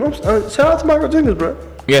from you. And shout out to Michael Jenkins, bro.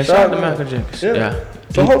 Yeah, shout out to him. Michael Jenkins. Yeah.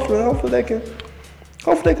 So hopefully they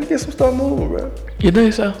can get some stuff moving, bro. You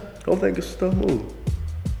think so? Hopefully they get some stuff moving.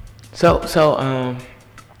 So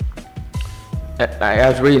I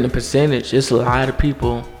was reading the percentage. It's a lot of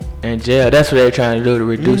people in jail. That's what they're trying to do to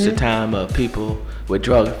reduce the time of people with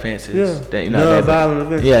drug offenses. Yeah. That, Non-violent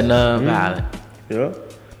offenses. Yeah, non-violent. Yeah.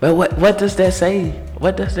 But what does that say?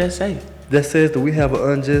 What does that say? That says that we have an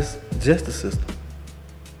unjust justice system.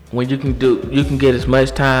 When you can get as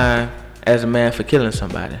much time as a man for killing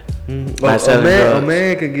somebody. By A selling drugs.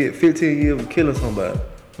 man can get 15 years for killing somebody.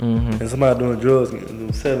 and somebody doing drugs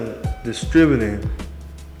and selling, distributing,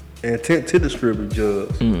 intent to distribute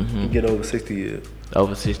drugs, you get over 60 years.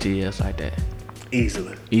 Over 60 years like that.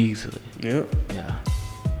 Easily. Yeah.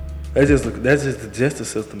 That's just the justice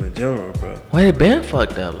system in general, bro. Well, it been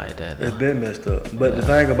fucked up like that, though. It's been messed up. But the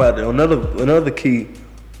thing about it, another key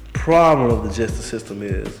problem of the justice system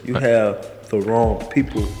is you have the wrong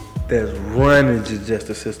people that's running the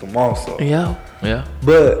justice system also. Yeah.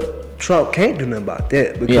 But Trump can't do nothing about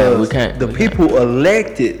that because we can't. The people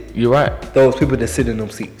elected You're right. those people that sit in them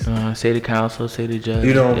seats. City council, city judge.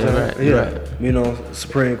 You know what I'm saying? Right. You're right. You know,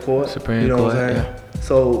 Supreme Court. Supreme you know Court, what I'm saying? yeah.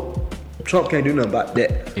 So Trump can't do nothing about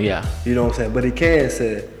that. Yeah. You know what I'm saying? But he can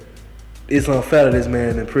say it's unfair that this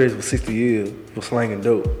man in prison for 60 years for slanging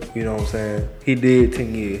dope. You know what I'm saying? He did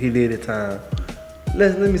 10 years. He did his time.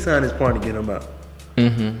 Let me sign this part to get him out.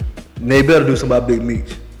 They better do something about Big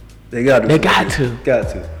Meech. They got to. They got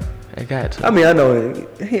to. I mean, I know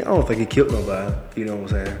I don't think he killed nobody. You know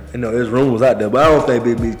what I'm saying? You know, there's rumors out there, but I don't think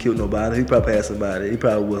Big Meech killed nobody. He probably had somebody. He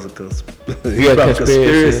probably was a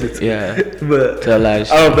conspiracy. Yeah. But I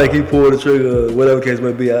don't think he pulled the trigger, or whatever case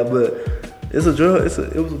may be out. But it's a drug.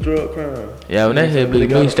 It was a drug crime. Yeah, when they hit Big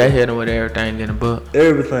Meech, they hit him with everything in the book.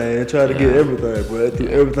 Everything. They tried to get everything, bro. They threw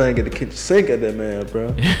everything at the kitchen sink at that man,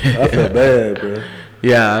 bro. I felt bad, bro.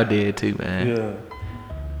 Yeah, I did too, man. Yeah.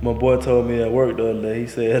 My boy told me at work the other day, he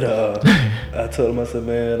said, I told him, I said,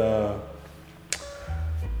 man,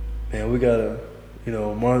 we gotta,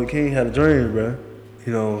 Martin Luther King had a dream, bro.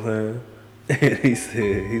 You know what I'm saying? And he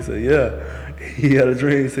said, yeah, he had a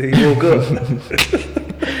dream. He said he woke up. He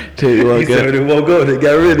said when he woke up, they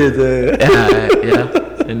got rid of his ass.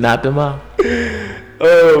 Yeah, and knocked him out.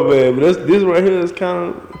 Oh, man, but this right here is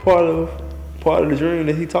kind of part of the dream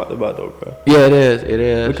that he talked about, though, bro. Yeah, it is.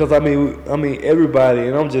 Because I mean, everybody,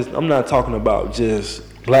 and I'm not talking about just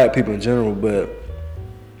black people in general, but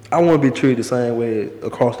I want to be treated the same way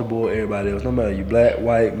across the board, everybody else. No matter you black,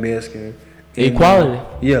 white, Mexican, equality.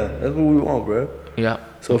 Yeah, that's what we want, bro. Yeah.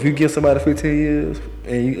 So if you give somebody 15 years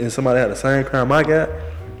and somebody had the same crime I got,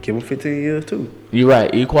 give them 15 years too. You're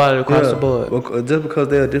right. Equality across the board. Just because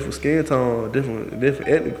they're a different skin tone, different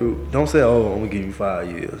ethnic group, don't say, "Oh, I'm gonna give you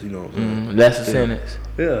 5 years." You know what I'm saying? That's a sentence.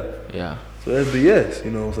 Yeah. So that's BS.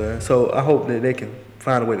 You know what I'm saying? So I hope that they can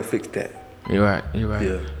find a way to fix that. You're right.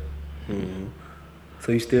 Yeah.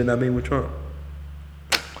 So you still not mean with Trump?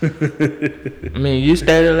 I mean, you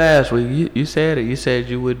stated last week. You said it. You said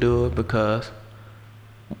you would do it because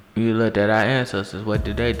you looked at our ancestors. What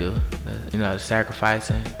did they do? The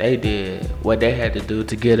sacrificing. They did what they had to do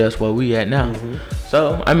to get us where we at now.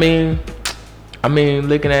 So I mean,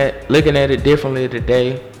 looking at it differently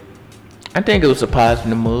today, I think it was a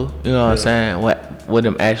positive move. You know what I'm saying? With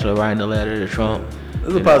them actually writing the letter to Trump.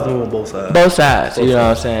 It's a positive move on both sides. Both sides. You know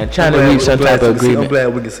what I'm saying? Trying to reach some type of agreement. I'm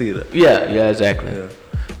glad we can see that. Yeah, exactly. Yeah.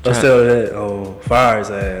 Instead of that, fire his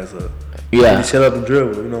ass. Shut up and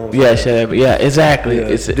dribble. You know what I'm saying? Shut up. Yeah, exactly. Yeah.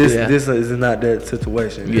 This is not that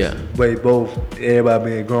situation. Yeah. Everybody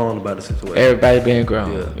being grown about the situation. Everybody being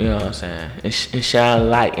grown. Yeah. You know what I'm saying? And shine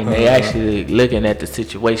light, and they actually looking at the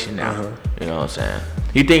situation now. You know what I'm saying?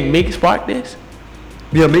 You think Meek sparked this?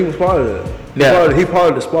 Yeah, Meek was part of that. He part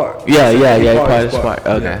of the spark. Yeah, he part of the spark.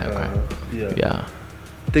 Okay. Yeah.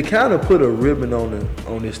 They kind of put a ribbon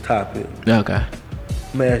on this topic. Okay.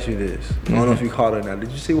 Let me ask you this. I don't know if you caught it now.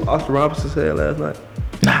 Did you see what Austin Robinson said last night?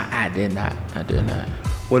 Nah, I did not.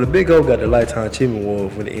 Well, the Big O got the Lifetime Achievement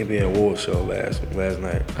Award for the NBA Awards show last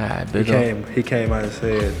night. He came out and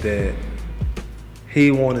said that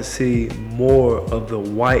he want to see more of the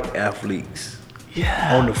white athletes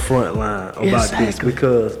on the front line about this,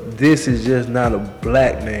 because this is just not a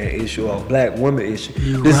black man issue or a black woman issue.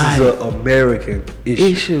 This is an American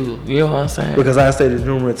issue. You know what I'm saying? Because I said this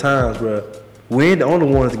numerous times, bro. We ain't the only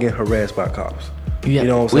ones getting harassed by cops. Yeah, you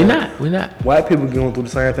know what I'm saying? We're not. White people going through the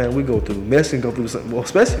same thing we go through. Mexicans go through something. Well,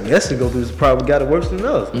 especially Mexicans go through this, probably got it worse than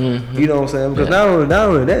us. You know what I'm saying? Because not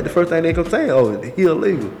only that, the first thing they gonna say, he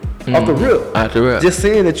illegal. Off the rip. Just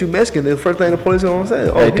saying that you Mexican, the first thing the police gonna say,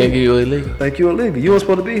 they think you illegal. Think you illegal. You weren't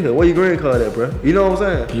supposed to be here. Where your green card at, bro? You know what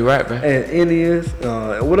I'm saying? You're right, bro. And Indians,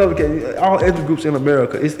 whatever, all ethnic groups in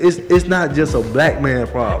America, it's not just a black man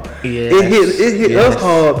problem. It hit us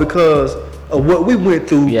hard because of what we went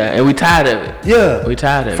through. Yeah, and we tired of it. Yeah. We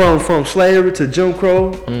tired of it. From slavery to Jim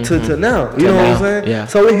Crow to now. You know what I'm saying? Yeah.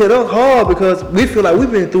 So it hit us hard because we feel like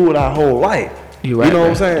we've been through it our whole life. You right, you know what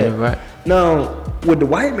I'm saying? You're right. Now, with the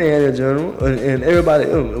white man in general, and everybody,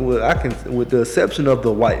 with the exception of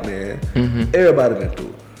the white man, everybody been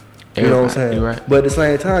through it. You know what I'm saying? You're right. But at the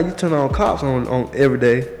same time, you turn on cops on every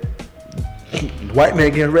day. The white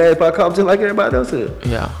man getting ragged by cops just like everybody else is.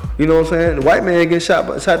 Yeah. You know what I'm saying? The white man getting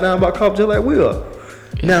shot down by cops just like we are.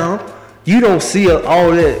 Now, you don't see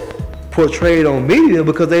all that portrayed on media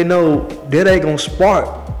because they know that ain't gonna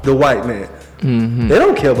spark the white man. Mm-hmm. They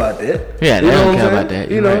don't care about that. Yeah, they don't care about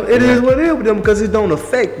that. You know, it is what it is with them because it don't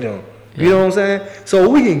affect them. You know what I'm saying? So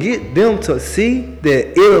we can get them to see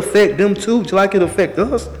that it affect them too, just like it affect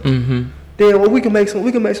us. Mm-hmm. Then we can make some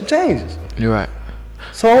changes. You're right.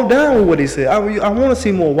 So I'm down with what he said. I want to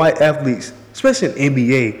see more white athletes, especially in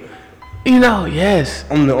NBA. You know, yes.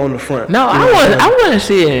 On the front. No, I want to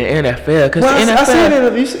see it in NFL because NFL. I see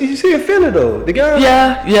it you see it in Philly though. The guys.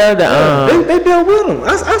 Yeah. They dealt with them.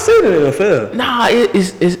 I see it in the NFL. Nah,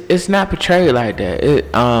 it's not portrayed like that.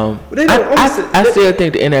 I still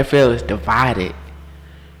think the NFL is divided.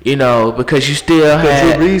 You know, because you still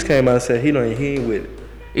have. Drew Brees came out and said he ain't with it.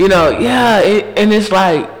 You know, and it's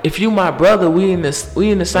like if you my brother, we in the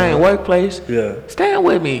same workplace. Yeah, stand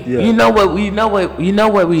with me. Yeah. You know what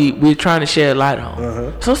we're trying to shed light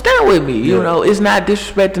on. So stand with me. You know, it's not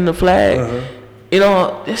disrespecting the flag. You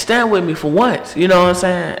know, just stand with me for once. You know what I'm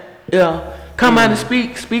saying? You know, come out and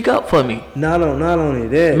speak up for me. Not only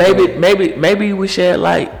that. Maybe we shed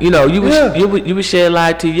light. You know, you would shed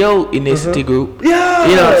light to your ethnicity group. Yeah,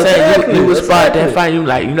 you know what I'm saying? You would spot that fight. You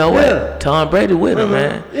like, you know what? Tom Brady with him,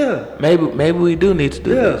 man. Yeah. Maybe we do need to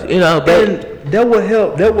do this. You know, but and that would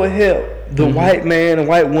help the white man and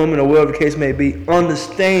white woman or whatever the case may be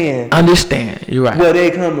understand. You're right. Where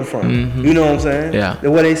they coming from. You know what I'm saying? Yeah. The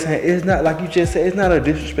way they saying it's not like you just said. It's not a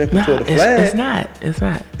disrespect to the flag. It's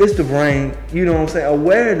not. It's the brain. You know what I'm saying?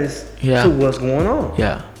 Awareness to what's going on.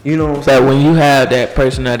 Yeah. You know what I'm saying? But when you have that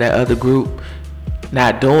person or that other group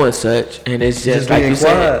not doing such, and it's just like you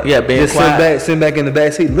said, being quiet. Sitting back in the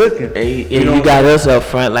back seat looking. And you got us up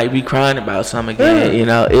front like we crying about something again. You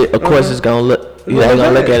know, of course it's gonna look. You're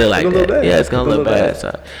gonna look at it like that. Yeah, it's gonna look bad. So,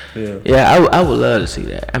 I would love to see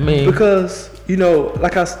that. I mean, because you know,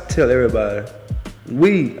 like I tell everybody,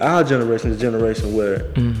 our generation is a generation where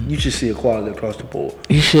you should see equality across the board.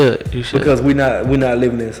 You should. Because we're not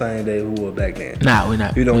living in the same day we were back then. Nah, we're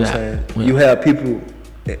not. You know what I'm saying? You have people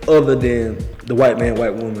other than the white man,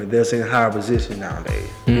 white woman that's in higher position nowadays.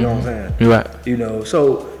 You know what I'm saying? You're right. You know,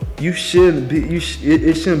 so you shouldn't be.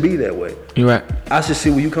 It shouldn't be that way. You're right. I should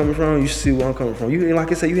see where you coming from. You should see where I'm coming from. You,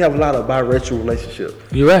 like I said, you have a lot of biracial relationships.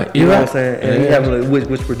 You're right. You know what I'm saying? And you have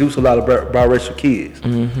which produce a lot of biracial kids.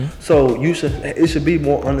 So it should be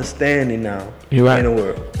more understanding now. You're right. In the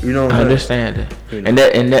world. You know what I'm saying? Understanding. You know?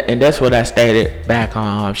 And that's what I stated back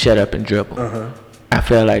on Shut Up and Dribble. I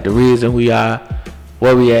feel like the reason we are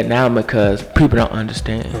where we at now because people don't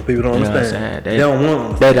understand. People don't understand. They don't want to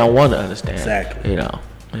understand. They don't want to understand. Exactly. You know.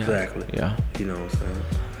 Exactly. Yeah. You know what I'm saying?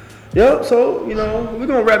 Yep. So we're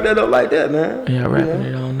gonna wrap that up like that, man. Yeah, wrapping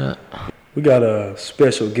it on up. We got a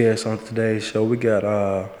special guest on today's show. We got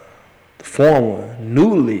the former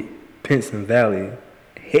newly Pinson Valley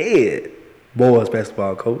head boys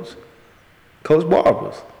basketball coach, Coach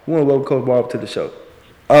Barbers. We want to welcome Coach Barber to the show.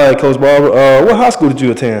 All right, Coach Barber. What high school did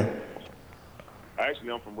you attend?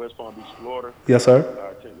 Actually, I'm from West Palm Beach, Florida. Yes, sir.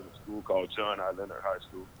 I attended a school called John I. Leonard High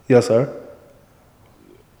School. Yes, sir.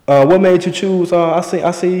 What made you choose?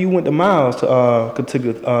 I see you went to Miles to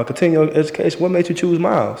continue your education. What made you choose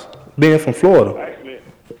Miles? Being from Florida. Actually,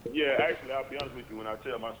 I'll be honest with you. When I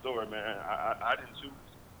tell my story, man, I didn't choose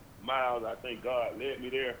Miles. I think God led me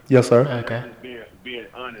there. Yes, sir. Okay. Just being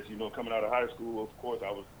honest, coming out of high school, of course,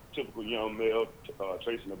 I was typical young male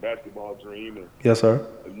chasing a basketball dream. And yes, sir.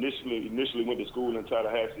 Initially went to school in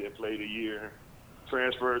Tallahassee and played a year.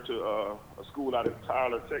 Transferred to a school out of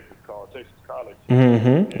Tyler, Texas called Texas College.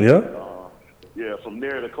 Yeah. From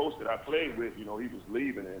there, the coach that I played with, he was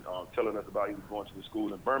leaving and telling us about he was going to the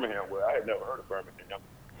school in Birmingham, where I had never heard of Birmingham.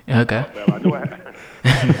 Okay. I know I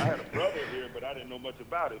had a brother here, but I didn't know much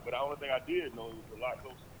about it. But the only thing I did know, it was a lot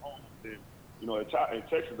closer to home than, in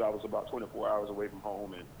Texas, I was about 24 hours away from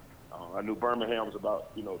home, and I knew Birmingham was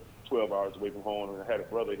about, 12 hours away from home, and I had a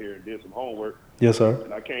brother here and did some homework. Yes, sir.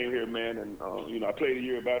 And I came here, man, and, I played a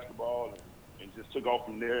year of basketball and just took off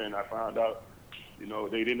from there, and I found out,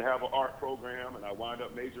 they didn't have an art program, and I wound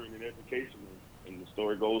up majoring in education, and the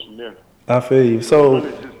story goes from there. I feel you. So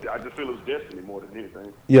I just feel it's destiny more than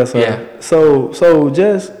anything. Yes, sir. Yeah. So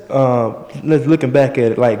just looking back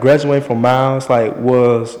at it, like graduating from Miles, like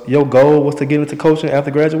was your goal was to get into coaching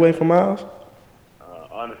after graduating from Miles?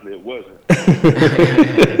 Honestly, it wasn't.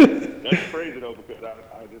 That's crazy though, because I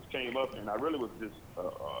just came up and I really was just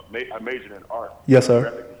I majored in art. Yes, sir.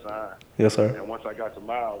 Graphic design. Yes, sir. And once I got to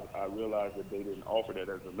Miles, I realized that they didn't offer that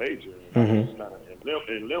as a major. And I was kind of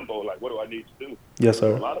in limbo, like, what do I need to do? Yes,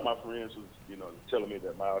 sir. A lot of my friends was, telling me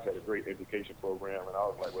that Miles had a great education program, and I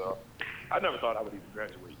was like, well, I never thought I would even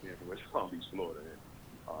graduate then from West Palm Beach, Florida. And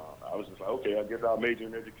I was just like, okay, I guess I'll major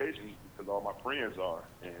in education because all my friends are.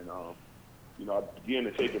 And, you know, I began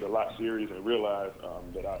to take it a lot serious and realize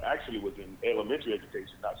that I actually was in elementary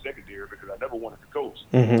education, not secondary, because I never wanted to coach.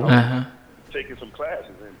 Mm-hmm. I was taking some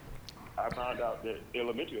classes, and I found out that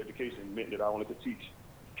elementary education meant that I only could teach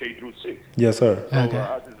K through 6. Yes, sir. So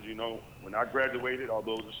I just, you know, when I graduated,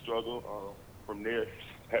 although it was a struggle, from there,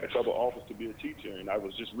 I had a couple offers to be a teacher, and I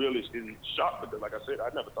was just really in shock because, like I said,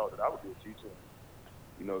 I never thought that I would be a teacher.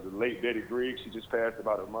 You know, the late Betty Griggs, she just passed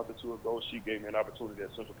about a month or two ago. She gave me an opportunity at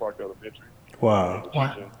Central Park Elementary. Wow.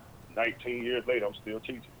 Teaching. 19 years later, I'm still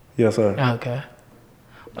teaching. Yes, sir. Okay.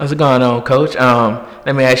 What's going on, Coach?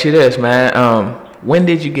 Let me ask you this, man. When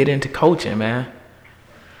did you get into coaching, man?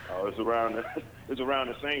 It's around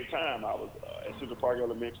the same time I was at Central Park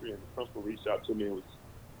Elementary, and the principal reached out to me and was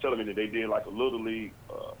telling me that they did like a little league,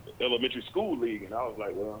 elementary school league, and I was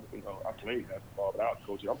like, well, you know, I played basketball, but I was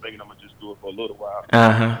coaching. I'm thinking I'm gonna just do it for a little while,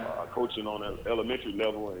 coaching on an elementary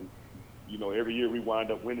level, and you know, every year we wind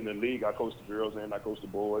up winning the league. I coached the girls and I coached the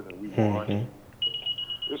boys, and we won.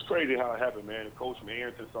 It's crazy how it happened, man. And Coach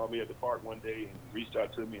Arrington saw me at the park one day and reached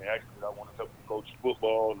out to me and asked me if I wanted to help him coach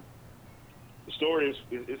football. And the story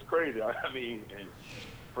is crazy. I mean, and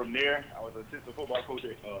from there, I was an assistant football coach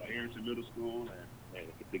at Arrington Middle School, and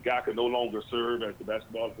the guy could no longer serve as the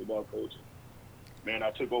basketball and football coach. Man,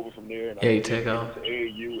 I took over from there, and I went to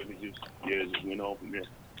AAU, and it just went on from there.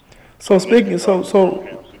 So speaking,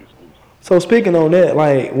 so speaking on that,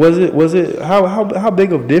 like, was it how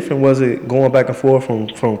big of a difference was it going back and forth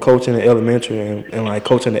from coaching in elementary and like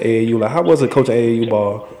coaching the AAU? Like, how was it coaching AAU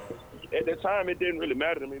ball? At that time, it didn't really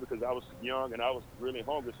matter to me because I was young and I was really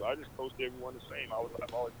hungry, so I just coached everyone the same.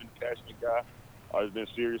 I've always been a passionate guy. I've always been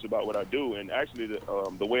serious about what I do, and actually,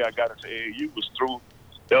 the way I got into AAU was through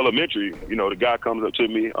elementary. You know, the guy comes up to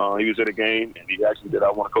me. He was at a game, and he asked me did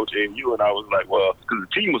I want to coach AAU, and I was like, well, because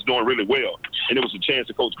the team was doing really well, and it was a chance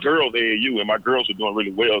to coach girls AAU, and my girls were doing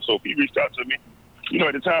really well. So if he reached out to me, you know,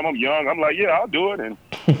 at the time I'm young, I'm like, yeah, I'll do it. And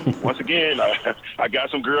once again, I got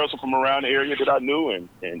some girls from around the area that I knew,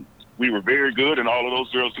 and we were very good, and all of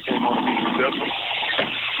those girls became on the team successful,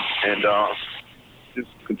 and just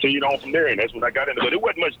continued on from there. And that's when I got into it. But it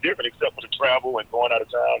wasn't much different except for the travel and going out of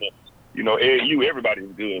town. And you know, AAU, everybody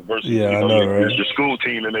was good versus I know, right? The school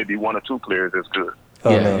team and maybe one or two players that's good.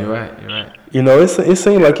 Yeah, you're right. You know, it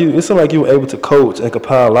seemed like you were able to coach and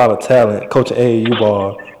compile a lot of talent coaching AAU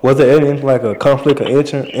ball. Was there any like a conflict of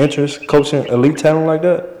interest coaching elite talent like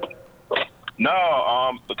that?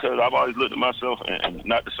 No, because I've always looked at myself, and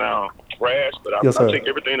not to sound rash, but I take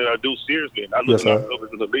everything that I do seriously, and I look at myself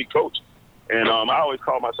as an elite coach. And I always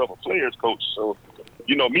call myself a player's coach. So,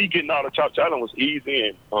 you know, me getting out of top talent was easy,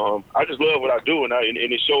 and I just love what I do, and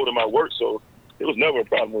it showed in my work. So it was never a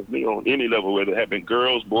problem with me on any level, whether it had been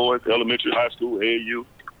girls, boys, elementary, high school, AAU.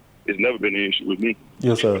 It's never been an issue with me.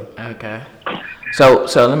 Yes, sir. Okay. So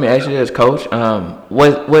let me ask you this, Coach.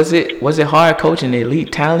 Was it hard coaching the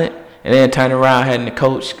elite talent and then turn around having to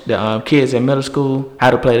coach the kids in middle school how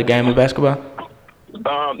to play the game of basketball?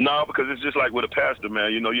 No, because it's just like with a pastor,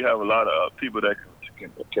 man. You know, you have a lot of people that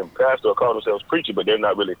can pastor or call themselves preacher, but they're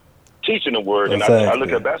not really teaching the word. Exactly. And I look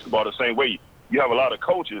at basketball the same way. You have a lot of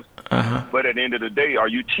coaches, but at the end of the day, are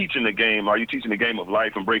you teaching the game? Are you teaching the game of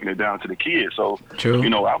life and breaking it down to the kids? So, True. You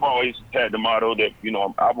know, I've always had the motto that, you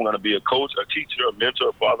know, I'm going to be a coach, a teacher, a mentor,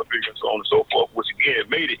 a father figure, and so on and so forth, which, again,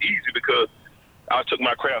 made it easy because I took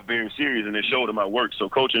my craft very serious and it showed in my work. So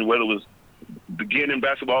coaching, whether it was beginning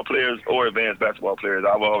basketball players or advanced basketball players,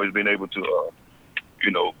 I've always been able to,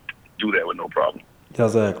 you know, do that with no problem.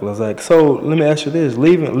 Exactly. So let me ask you this: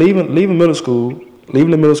 leaving middle school in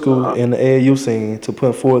the AAU scene to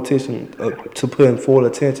put full attention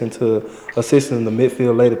to assisting the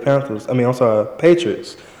midfield Lady Panthers.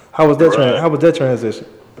 Patriots. How was that? How was that transition?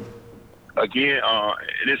 Again,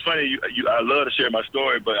 and it's funny. I love to share my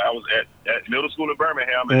story, but I was at middle school in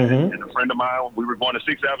Birmingham, and a friend of mine, we were going to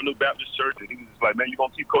 6th Avenue Baptist Church, and he was just like, "Man, you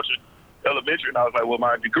gonna keep coaching elementary?" And I was like, "Well,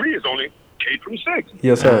 my degree is only K through 6."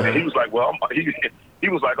 Yes, sir. And he was like, "Well, he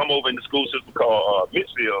was like, I'm over in the school system called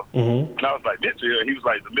Mitchfield." And I was like, "Mitchfield?" And he was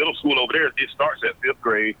like, "The middle school over there, it starts at 5th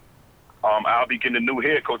grade. I'll be getting a new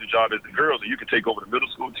head coaching job as the girls, and you can take over the middle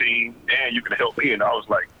school team, and you can help me." And I was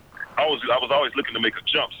like, I was always looking to make a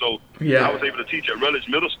jump, so I was able to teach at Rutledge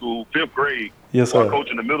Middle School, 5th grade, while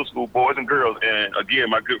coaching the middle school boys and girls. And again,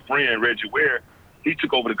 my good friend Reggie Ware, he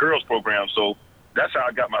took over the girls program, so that's how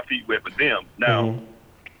I got my feet wet for them. Now,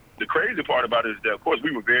 the crazy part about it is that, of course,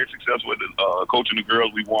 we were very successful at coaching the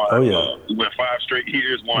girls. We won. We went 5 straight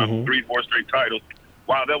years, won 3-4 straight titles.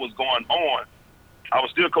 While that was going on, I was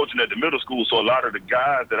still coaching at the middle school, so a lot of the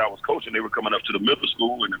guys that I was coaching, they were coming up to the middle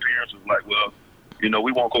school, and the parents was like, well, you know,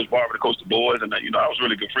 we want Coach Barber to coach the boys, and you know, I was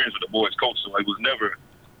really good friends with the boys coach, so it was never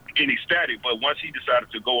any static. But once he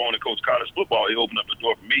decided to go on and coach college football, it opened up the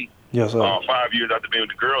door for me. Yes, sir. 5 years after being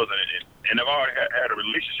with the girls, and I've already had a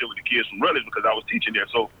relationship with the kids from Rutledge because I was teaching there.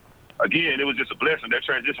 So again, it was just a blessing. That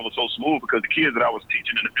transition was so smooth because the kids that I was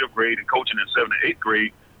teaching in the 5th grade and coaching in 7th and 8th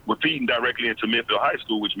grade were feeding directly into Midfield High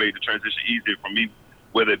School, which made the transition easier for me,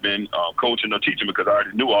 whether it been coaching or teaching, because I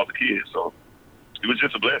already knew all the kids. So it was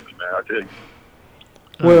just a blessing, man, I tell you.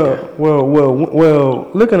 Well.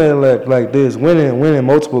 Looking at it like this, winning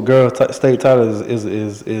multiple girls state titles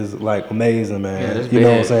is like amazing, man. Yeah, you know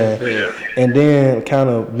what I'm saying? Yeah. And then kind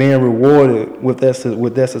of being rewarded with that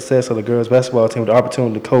success of the girls basketball team, with the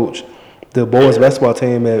opportunity to coach the boys basketball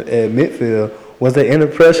team at Midfield. Was there any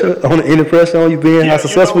pressure on you being how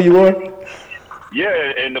successful you were?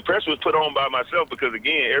 Yeah, and the pressure was put on by myself because,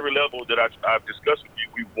 again, every level that I've discussed with you,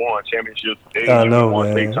 we won championships. I know, we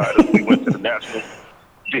won man. state titles. We went to the national.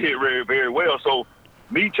 Did very, very well. So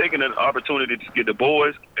me taking an opportunity to get the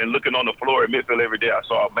boys and looking on the floor at Midfield every day, I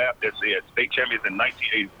saw a map that said state champions in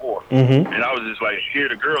 1984. Mm-hmm. And I was just like, here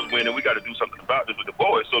the girls win, and we got to do something about this with the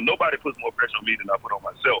boys. So nobody puts more pressure on me than I put on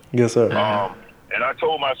myself. Yes, sir. And I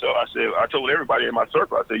told myself, I told everybody in my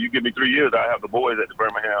circle, I said, you give me 3 years, I have the boys at the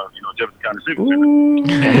Birmingham, Jefferson County Civic Center.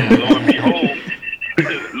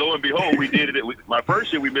 And lo and behold, we did it. My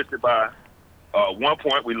first year, we missed it by 1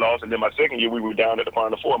 point. We lost, and then my second year, we were down at the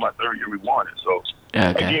Final Four. My third year, we won it. So,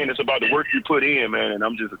 again, it's about the work you put in, man, and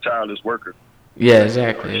I'm just a tireless worker. Yeah,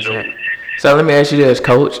 exactly. So let me ask you this,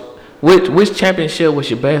 Coach. Which championship was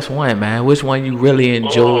your best one, man? Which one you really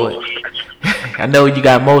enjoyed? I know you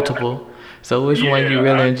got multiple. So which one you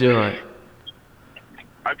really enjoyed?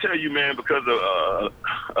 I tell you, man, because of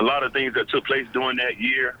a lot of things that took place during that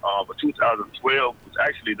year, but 2012 was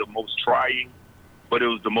actually the most trying, but it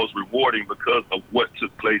was the most rewarding because of what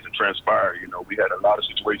took place and transpired. We had a lot of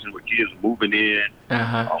situations with kids moving in.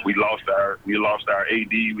 We lost our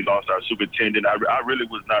AD, we lost our superintendent. I really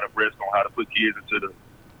was not abreast on how to put kids into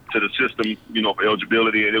the system, for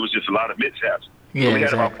eligibility, and it was just a lot of mishaps. Yeah, so we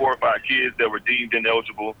had about 4 or 5 kids that were deemed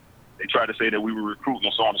ineligible. They tried to say that we were recruiting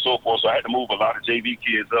and so on and so forth. So I had to move a lot of JV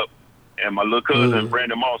kids up. And my little cousin,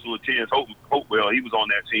 Brandon Moss, who attends Hopewell, he was on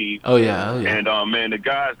that team. Oh, yeah. And, man, the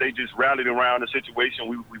guys, they just rallied around the situation.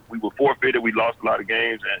 We were forfeited. We lost a lot of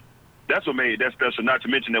games. And that's what made that special, not to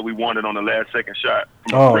mention that we won it on the last second shot.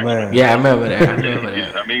 Man. Yeah, I remember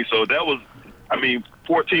that. So that was,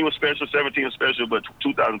 14 was special, 17 was special, but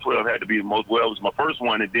 2012 had to be the most. Well, it was my first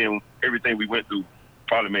one, and then everything we went through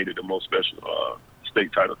probably made it the most special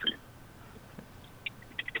state title team.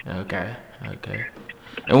 Okay.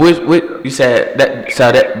 And which you said that?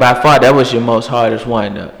 So that by far that was your most hardest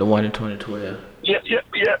one, the one in 2012. Yeah.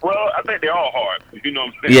 Well, I think they're all hard. You know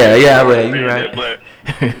what I'm saying? Yeah. Well, you're right. But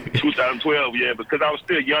 2012, because I was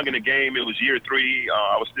still young in the game. It was year 3.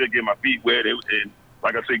 I was still getting my feet wet. And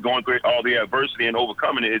like I said, going through all the adversity and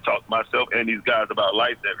overcoming it, it taught myself and these guys about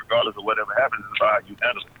life that regardless of whatever happens, it's how you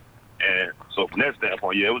handle it. And so from that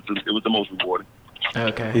standpoint, it was the most rewarding.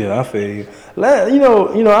 Okay. Yeah, I feel you.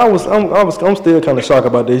 I'm still kind of shocked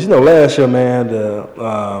about this. Last year, man, the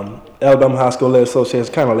Alabama High School Athletic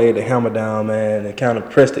Association kind of laid the hammer down, man, and kind of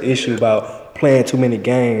pressed the issue about playing too many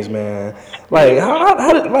games, man. Like,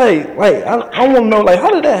 how did I want to know, like,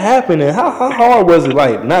 how did that happen, and how hard was it,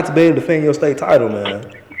 like, not to be able to defend your state title,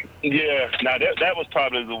 man? Yeah, now that was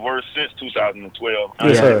probably the worst since 2012.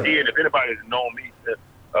 Yes, sir. If anybody's known me,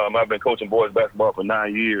 I've been coaching boys basketball for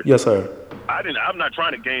 9 years. Yes, sir. I'm not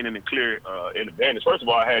trying to gain any clear an advantage. First of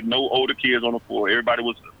all, I had no older kids on the floor. Everybody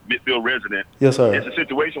was a midfield resident. Yes, sir. It's a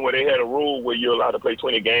situation where they had a rule where you're allowed to play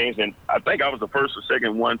 20 games, and I think I was the first or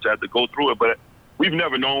second one to have to go through it, but we've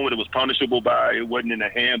never known what it was punishable by. It wasn't in the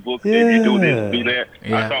handbook. Yeah. If you do this, do that.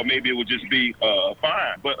 Yeah. I thought maybe it would just be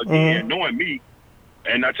fine. But again, knowing me,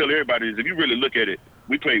 and I tell everybody is, if you really look at it,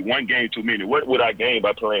 we played one game too many. What would I gain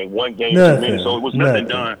by playing one game too many? So it was nothing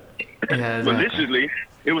done. Yeah, Maliciously,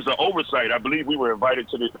 it was an oversight. I believe we were invited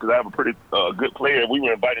to this because I have a pretty good player. We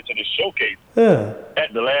were invited to this showcase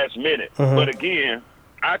at the last minute. But again,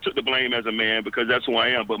 I took the blame as a man because that's who I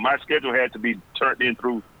am. But my schedule had to be turned in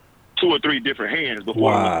through 2 or 3 different hands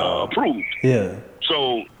before it was approved. Yeah.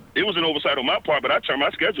 So it was an oversight on my part, but I turned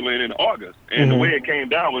my schedule in August. And the way it came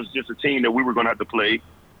down was just a team that we were going to have to play.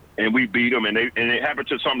 And we beat them, and it happened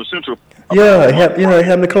to Sumner Central. It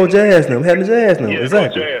happened to Coach Jazz now. Exactly.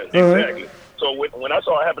 Exactly. So when I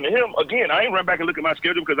saw it happen to him, again, I ain't run back and look at my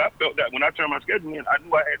schedule because I felt that when I turned my schedule in, I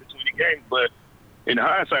knew I had the 20 games, but in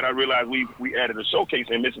hindsight, I realized we added a showcase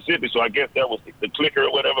in Mississippi, so I guess that was the clicker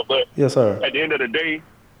or whatever. But Yes, sir. at the end of the day,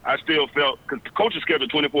 I still felt, because the coaches scheduled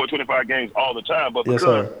 24, 25 games all the time, but Yes,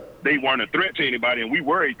 because sir. they weren't a threat to anybody, and we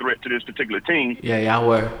were a threat to this particular team, Yeah, y'all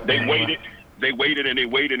were. they waited. They waited and they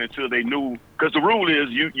waited until they knew, because the rule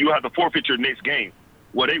is you have to forfeit your next game.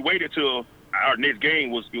 Well, they waited till our next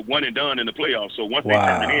game was one and done in the playoffs. So once they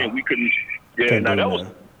turned it in, we couldn't. Yeah, Couldn't now do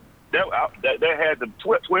that had the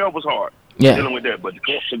 12 was hard dealing with that, but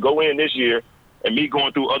to go in this year and me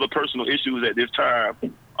going through other personal issues at this time,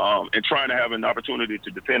 and trying to have an opportunity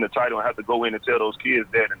to defend the title and have to go in and tell those kids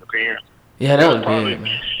that and the parents. Yeah, that was probably big,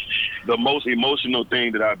 man. the most emotional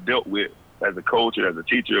thing that I've dealt with as a coach and as a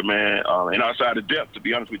teacher, man, and outside of depth, to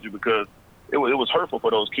be honest with you, because it was hurtful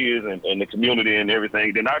for those kids and the community and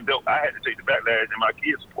everything. Then I had to take the backlash, and my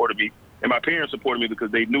kids supported me, and my parents supported me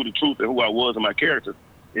because they knew the truth and who I was and my character.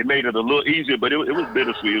 It made it a little easier, but it was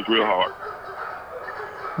bittersweet. It was real hard.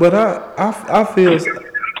 But I feel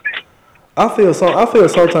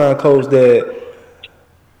sometimes, Coach, that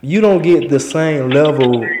you don't get the same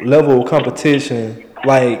level of competition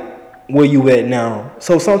like where you at now.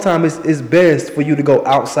 So sometimes it's best for you to go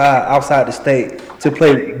outside the state to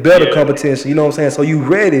play better competition. You know what I'm saying? So you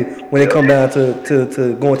ready when it come down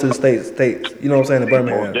to going to the states. You know what I'm saying? To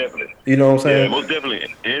Birmingham. Most definitely. You know what I'm saying? Yeah, most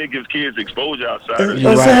definitely. And it gives kids exposure outside.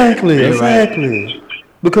 Exactly.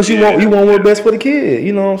 Because you want what's best for the kid.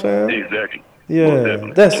 You know what I'm saying? Exactly. Yeah,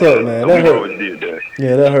 that sucked, man. That hurt. Always did that.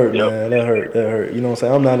 Yeah, that hurt, man. That hurt. You know what I'm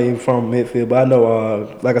saying? I'm not even from midfield, but I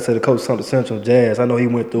know, like I said, the coach of something Central Jazz. I know he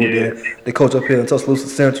went through it. Then the coach up here in Tuscaloosa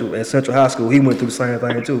Central at Central High School, he went through the same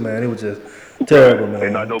thing too, man. It was just terrible, man.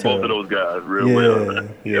 And I know both of those guys real well.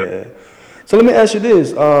 Yeah. So let me ask you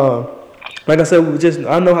this. Like I said,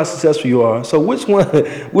 I know how successful you are. So which one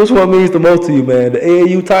means the most to you, man? The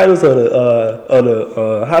AAU titles or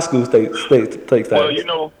the high school state titles? Well, you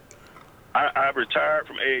know, I retired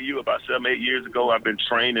from AAU about 7-8 years ago. I've been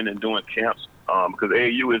training and doing camps because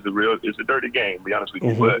AAU is a dirty game, to be honest with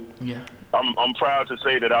you. But I'm proud to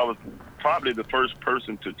say that I was probably the first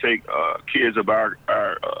person to take kids of our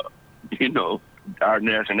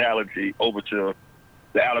nationality over to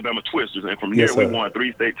the Alabama Twisters, and from there we won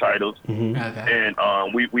 3 state titles, and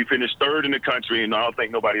we finished 3rd in the country, and I don't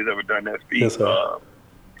think nobody's ever done that feat. So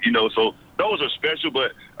those are special,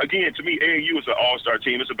 but again, to me, AAU is an all-star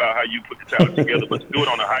team. It's about how you put the talent together, but to do it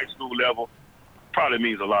on a high school level probably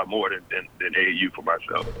means a lot more than AAU for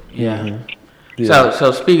myself. Yeah.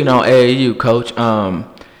 So speaking on AAU, Coach,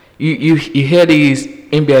 you hear these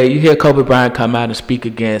NBA, you hear Kobe Bryant come out and speak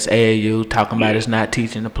against AAU, talking about it's not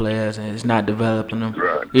teaching the players and it's not developing them.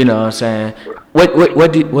 Right. You know what I'm saying?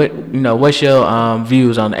 What's your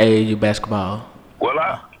views on AAU basketball? Well,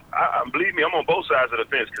 I believe me, I'm on both sides of the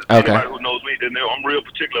fence because anybody who knows me, they know I'm real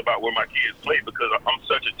particular about where my kids play because I'm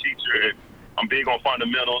such a teacher and I'm big on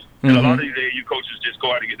fundamentals. And a lot of these AAU coaches just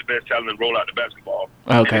go out and get the best talent and roll out the basketball.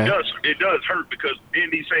 Okay. And it does hurt because then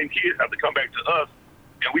these same kids have to come back to us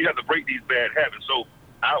and we have to break these bad habits. So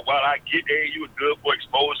while I get AAU is good for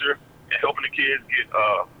exposure and helping the kids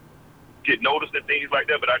get noticed and things like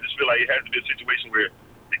that, but I just feel like it has to be a situation where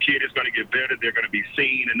the kid is going to get better, they're going to be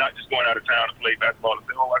seen, and not just going out of town to play basketball and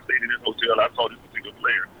say, oh, I stayed in this hotel, I saw this particular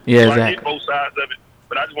player. Yeah, so exactly. I get both sides of it,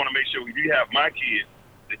 but I just want to make sure if you have my kids,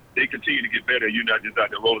 they continue to get better. You're not just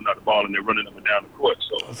out there rolling out the ball and they're running up and down the court.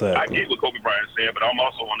 So I get what Kobe Bryant's saying, but I'm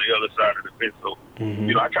also on the other side of the fence. So,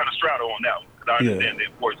 I kind of straddle on that one because I understand the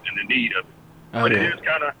importance and the need of it. But it is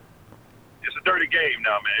kind of, it's a dirty game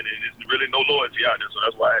now, man, and there's really no loyalty out there, so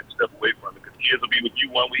that's why I had to step away from it, because kids will be with you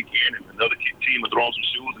one weekend, and another team will throw on some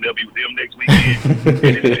shoes, and they'll be with them next weekend.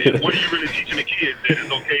 And what are you really teaching the kids? That it's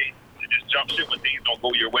okay to just jump ship when things don't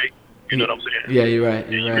go your way? You know what I'm saying? Yeah, you're right.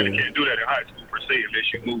 You really can't do that in high school, per se,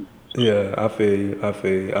 unless you move. Yeah, I feel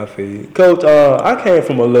you. Coach, I came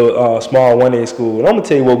from a little small 1A school, and I'm going to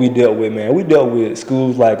tell you what we dealt with, man. We dealt with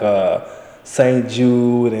schools like St.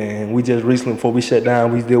 Jude, and we just recently, before we shut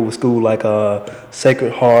down, we deal with schools like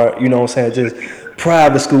Sacred Heart, you know what I'm saying, just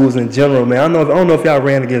private schools in general, man. I don't know if y'all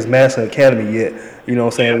ran against Madison Academy yet, you know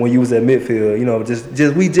what I'm saying, when you was at midfield, you know,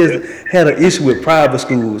 we had an issue with private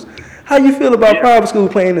schools. How you feel about private schools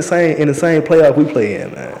playing in the same playoff we play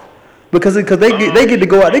in, man? Because they get to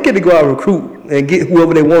go out and recruit and get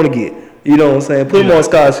whoever they want to get, you know what I'm saying, put them on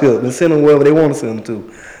scholarship and send them wherever they want to send them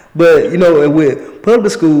to. But, you know, with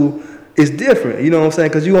public school, it's different, you know what I'm saying,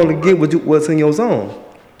 because you only get what's in your zone.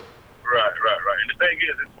 Right. And the thing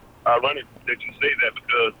is, it's ironic that you say that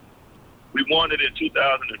because we won it in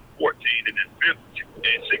 2014, and in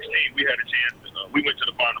 2016 we had a chance. We went to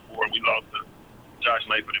the Final Four and we lost to Josh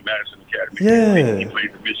Langford and Madison Academy. Yeah. He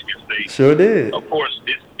played for Michigan State. Sure did. Of course,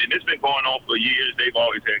 it and it's been going on for years. They've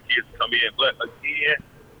always had kids come in, but again,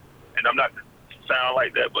 and I'm not to sound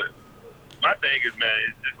like that, but my thing is, man,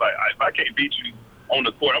 it's just like if I can't beat you on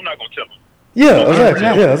the court, I'm not gonna tell them. Yeah, exactly.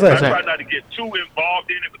 Yeah, I exactly. try not to get too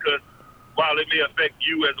involved in it because while it may affect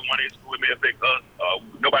you as a 1A school, it may affect us.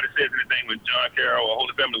 Nobody says anything when John Carroll or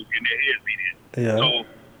Holy Family was getting their heads beat in. Yeah. So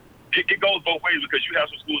it goes both ways because you have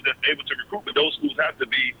some schools that's able to recruit, but those schools have to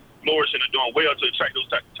be flourishing and doing well to attract those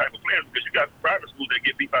type of players because you got private schools that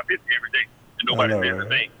get beat by 50 every day and nobody says a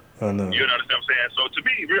thing. I know. You understand what I'm saying? So to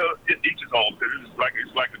me, real, it each his own because it's like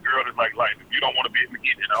a girl that's like life. If you don't want to be able to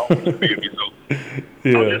get it, I don't want you to be able to.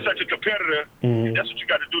 So I'm just such a competitor. If that's what you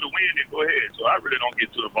got to do to win, then go ahead. So I really don't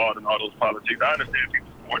get too involved in all those politics. I understand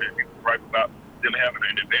people support it, people gripe about them having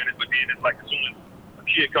an advantage, but then it's like as soon as a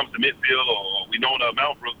kid comes to midfield or we know the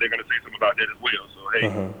Mount Brook, they're going to say something about that as well. So hey,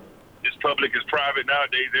 it's public, it's private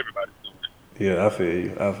nowadays. Everybody's doing it. Yeah, I feel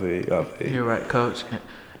you. You're right, Coach.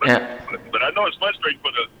 But I know it's frustrating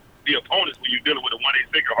for the opponents when you're dealing with a 1A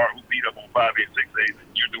Sacred Heart who beat up on 5A and 6A,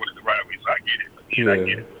 and you're doing it the right way. So I get it. I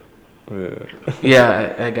get it.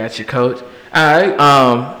 Yeah. Yeah, I got you, Coach. All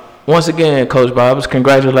right. Once again, Coach Barbers,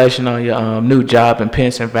 congratulations on your new job in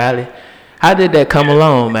Pinson Valley. How did that come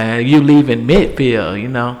along, man? You leaving midfield, you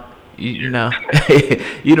know, you know,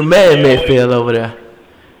 you the man midfield over there.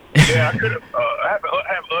 Yeah, I could have. I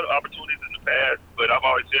have other opportunities in the past, but I've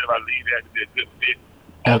always said if I leave, it had to be a good fit.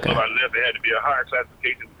 Also, if I left, it had to be a higher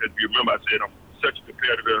classification because if you remember, I said I'm such a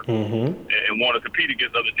competitor and want to compete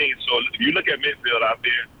against other teams. So if you look at midfield, I've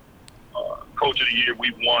been Coach of the Year.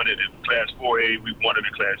 We've won it in Class 4A. We've won it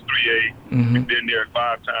in Class 3A. We've been there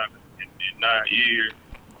 5 times in 9 years.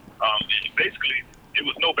 And basically, it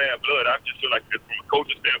was no bad blood. I just feel like from a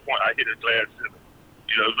coaching standpoint, I hit a Class 7.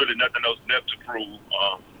 You know, there's really nothing else left to prove.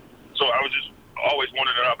 So I was just always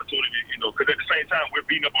wanted an opportunity, you know, because at the same time, we're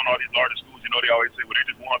beating up on all these larger schools. You know, they always say, well, they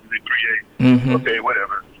just won because they're 3A. Okay,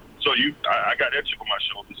 whatever. So I got that chip on my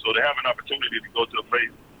shoulder. So to have an opportunity to go to a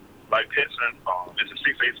place like Pinson, it's a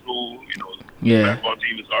 6A school, you know, the basketball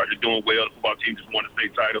team is already doing well. The football team just won a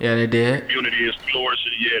state title. Yeah, they did. The community is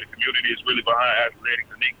flourishing. Yeah, the community is really behind athletics,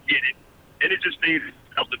 and they get it. And it just things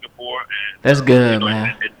I was looking for. And, that's good, you know,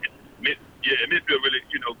 man. Midfield really,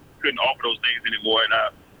 you know, couldn't offer those things anymore. And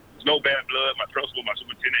there's no bad blood. My principal, my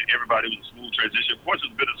superintendent, everybody was a smooth transition. Of course,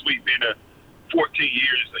 it was bittersweet being there 14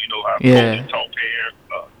 years. You know, I've taught parents,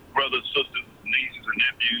 brothers, sisters, nieces, and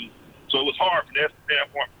nephews. So it was hard from that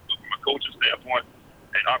standpoint, from a coaching standpoint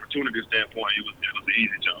and opportunity standpoint. It was an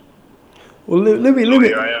easy jump. Well, let me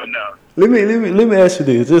here I am now. Let me ask you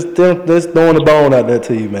this. Just throwing the bone out there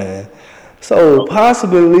to you, man. So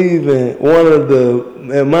possibly leaving one of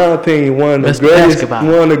the, in my opinion, one of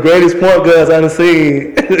the greatest point guards I've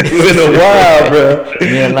seen in a while, bro.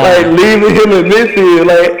 Yeah, like leaving him in midfield,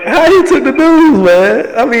 like how he took the news,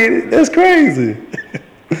 man. I mean, that's crazy.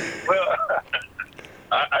 Well,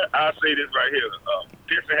 I'll say this right here.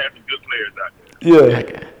 Pinson has some good players out there.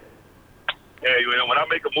 Yeah. Yeah, you know, when I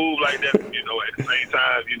make a move like that, you know, at the same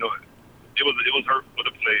time, you know, it was hurtful for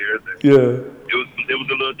the players. And it was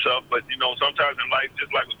a little tough, but you know, sometimes in life,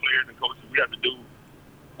 just like with players and coaches, we have to do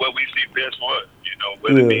what we see best for us. You know,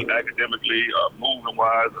 whether it be academically, moving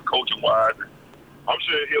wise, or coaching wise. And I'm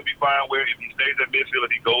sure he'll be fine. Where if he stays at midfield,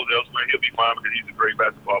 if he goes elsewhere, he'll be fine because he's a great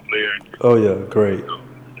basketball player. Oh yeah, great.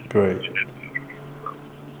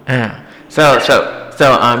 So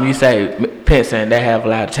you say Pinson, they have a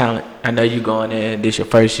lot of talent. I know you going in this your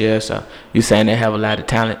first year, so you saying they have a lot of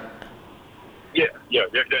talent. Yeah,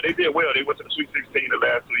 they did well. They went to the Sweet 16 the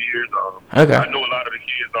last 2 years. Okay. I know a lot of the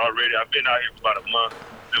kids already. I've been out here for about a month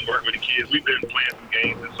and working with the kids. We've been playing some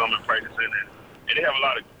games and summer practicing, and they have a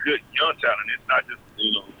lot of good young talent. It's not just,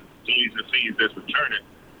 you know, juniors and seniors that's returning,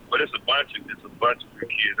 but it's a bunch of good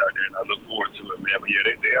kids out there, and I look forward to it, man. But yeah,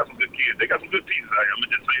 they have some good kids. They got some good pieces out here. I'm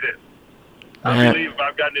gonna just say that. I believe if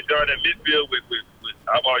I've gotten it done at midfield with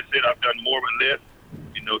I've always said I've done more with less.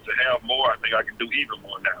 You know, to have more, I think I can do even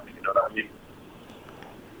more now. You know what I mean?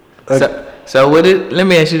 So let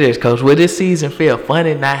me ask you this, Coach. Would this season feel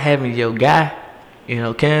funny not having your guy, you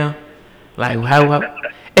know, Cam? Like how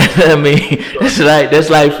I mean, that's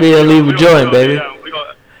like Phil leaving Jordan, baby.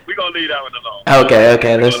 We're gonna leave that one alone. Okay.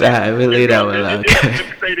 We'll leave that one alone. Let me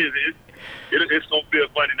say this. It's gonna feel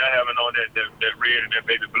funny not having on that red and that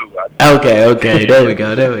baby blue. Okay. There we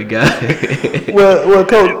go. Well,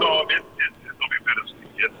 Coach. It's gonna be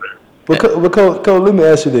bittersweet, yes, sir. But Coach, let me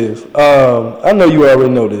ask you this. I know you already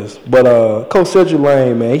know this, but Coach Cedric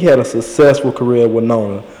Lane, man, he had a successful career with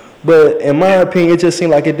Nona. But in my opinion, it just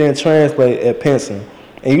seemed like it didn't translate at Pinson.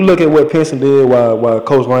 And you look at what Pinson did while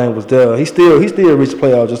Coach Lane was there. He still reached the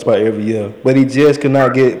playoffs just about every year, but he just could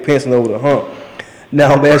not get Pinson over the hump.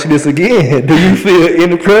 Now I'm asking this again. Do you feel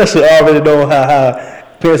any pressure already knowing how high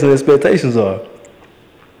parents' expectations are?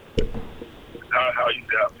 How you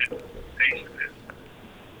say how patient is?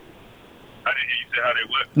 I didn't hear you say how they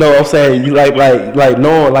what? No, I'm saying you like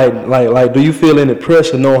knowing like do you feel any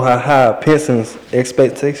pressure knowing how high Penson's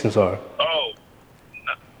expectations are? Oh,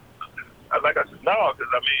 like I said, no,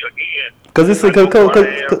 because I mean, again, Cause it's I know who I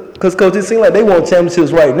am. cause coach, it seems like they want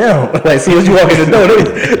championships right now. Like as soon as you walk in the door,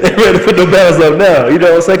 they ready to put the banners up now. You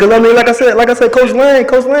know what I'm saying? Cause I mean, like I said, Coach Lane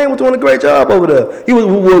was doing a great job over there. He was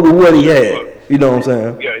with what he had. You know what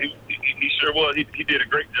I'm saying? Yeah, he sure was. He did a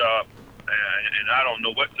great job, and I don't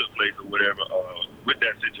know what took place or whatever with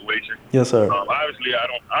that situation. Yes, sir. Obviously,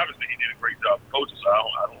 Obviously, he did a great job coaching. So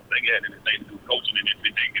I don't think it had anything to do with coaching. And if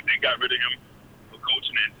they got rid of him for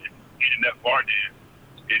coaching and getting that far, then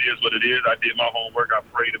it is what it is. I did my homework. I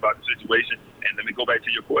prayed about the situation. And let me go back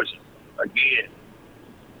to your question again.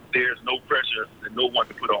 There's no pressure that no one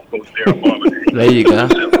can put on Coach Darryl Barbers. There you go.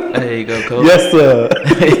 There you go, Coach. Yes, sir.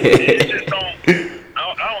 It just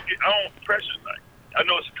I don't pressure. Like, I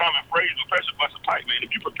know it's a common phrase, but pressure busts a pipe, man.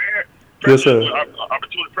 If you prepare, Yes, sir.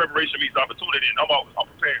 opportunity preparation means opportunity, and I'm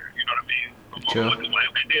prepared. You know what I mean? Sure.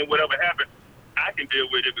 And then whatever happens, I can deal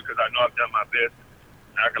with it because I know I've done my best.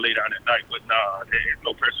 I can lay down at night, but nah, there's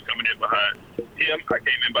no pressure coming in behind him. I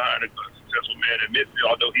came in behind a successful man in midfield,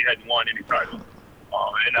 although he hadn't won any titles.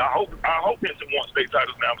 And I hope Henson wants state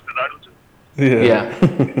titles now because I do too. Yeah.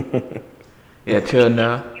 Yeah, chill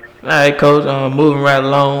now. All right, Coach. Moving right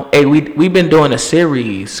along. Hey, we've been doing a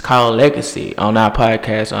series called Legacy on our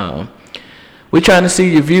podcast. We trying to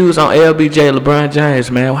see your views on LBJ, LeBron James,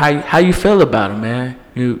 man. How you feel about him, man?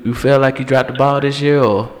 You feel like he dropped the ball this year,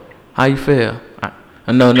 or how you feel?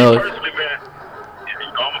 I know. Personally, man,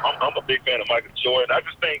 I'm a big fan of Michael Jordan. I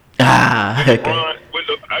just think LeBron.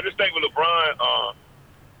 I just think with LeBron,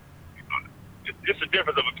 it's a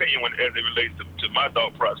difference of opinion as it relates to my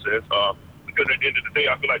thought process. Because at the end of the day,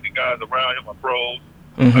 I feel like the guys around him are pros.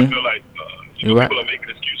 I feel like people are making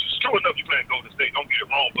excuses. True enough, you playing Golden State. Don't get it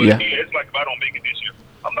wrong, but again, it's like if I don't make it this year,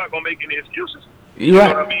 I'm not gonna make any excuses. You know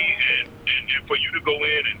what I mean? And for you to go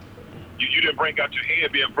in and you didn't bring out your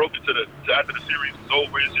hand being broken to after the series is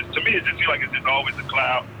over. It's just, to me, it just seems like it's just always a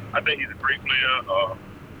cloud. I think he's a great player.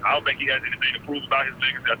 I don't think he has anything to prove about his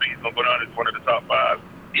legacy. I think he's gonna go down as one of the top 5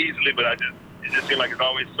 easily. But it just seems like it's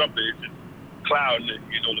always something. It's just cloud. You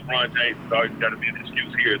know, LeBron James has always got to be an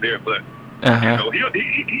excuse here or there, but. You know,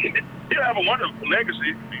 he'll have a wonderful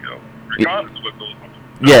legacy, you know, regardless of what goes on.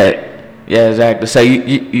 Yeah, exactly. So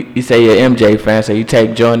you say you're an MJ fan, so you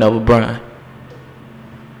take Jordan over Bron.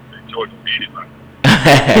 Jordan beat it, man.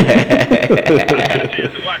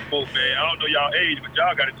 Watch both, man. I don't know y'all age, but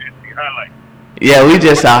y'all got a chance to see highlights. Yeah, we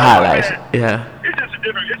just saw highlights. Yeah. It's just a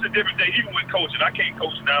different day. Even with coaching, I can't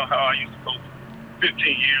coach now how I used to coach 15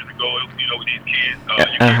 years ago. You know, with these kids,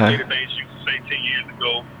 you can't say the things you used to say 10 years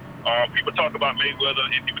ago. People talk about Mayweather.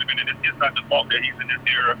 If he would have been in this, it's not the fault that he's in this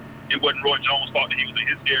era. It wasn't Roy Jones' fault that he was in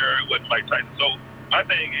his era. It wasn't Mike Tyson. So my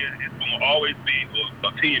thing is, it's going to always be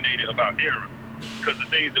opinionated about era. Because the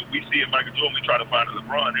things that we see in Michael Jordan, we try to find in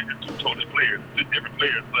LeBron, they're just two totally players, two different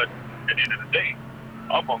players. But at the end of the day,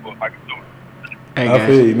 I'm going to go with Michael Jordan. Hey, I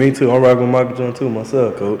feel you. Me too. I'm rocking with Michael Jordan too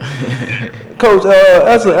myself, Coach. Coach,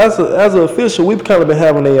 as an official, we've kind of been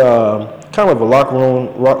having a kind of a locker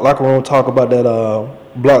room talk about that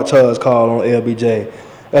block charge call on LBJ.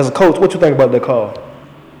 As a coach, what you think about that call?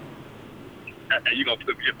 You gonna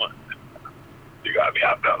put me in one? You got me.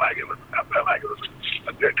 I felt like it was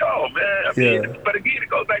a good call, man. I mean, but again, it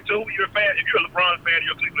goes back to who you're a fan. If you're a LeBron fan,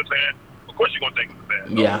 you're a Cleveland fan. Of course, you're gonna think it's a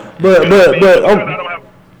fan. Yeah.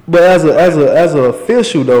 But as a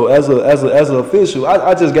official though, as an official,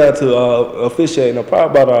 I just got to officiating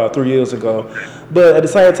probably about 3 years ago. But at the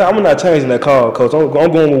same time, I'm not changing that call, Coach. I'm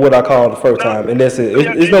going with what I called the first time, and that's it.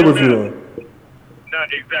 It's no reviewing.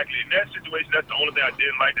 Not exactly. In that situation, that's the only thing I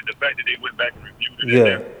didn't like, the fact that they went back and reviewed it.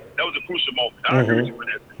 Yeah. That was a crucial moment. I agree with you with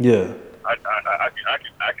that. Yeah. I can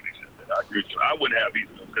accept that. I agree with you. I wouldn't have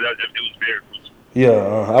either because it was very crucial.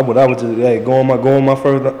 Yeah, I would just going my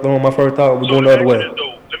first thought. We're going the other way.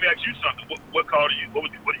 Let me ask you something. What call do you? What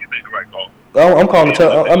do you think the right call? I'm calling the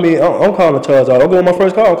charge. I'm calling the charge out. I'm going my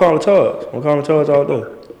first call. I'm calling the charge. I'm calling the charge all day.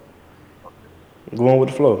 Going with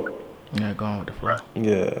the flow. Yeah, going with the flow.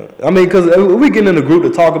 Yeah, I mean, because we get in the group to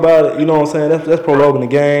talk about it. You know what I'm saying? That's prolonging the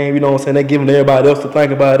game. You know what I'm saying? They're giving everybody else to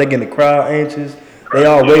think about it. They're getting the crowd anxious. They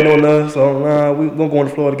all waiting on us. So nah, we're gonna go on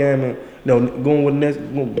the floor of the game and going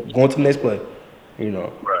to the next play. You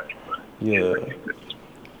know. Right. Yeah.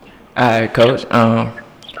 All right, Coach.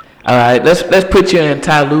 All right, let's put you in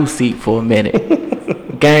Ty Lue's seat for a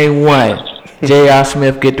minute. Game 1, J.R.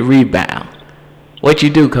 Smith get the rebound. What you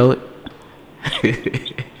do, coach?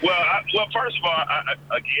 Well, first of all,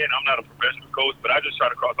 again, I'm not a professional coach, but I just try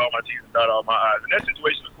to cross all my T's and dot all my I's. In that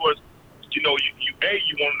situation, of course, you want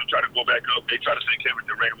them to try to go back up. They try to say Kevin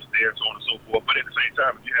Durant was there, so on and so forth. But at the same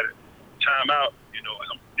time, if you had a timeout,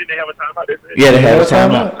 didn't they have a timeout? Yeah, they had a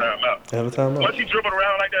timeout. They have a timeout. Once he dribbled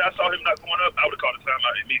around like that, I saw him not going up. I would have called a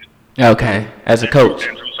timeout immediately. Okay, as a coach.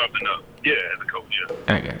 And drew something up. Yeah, as a coach,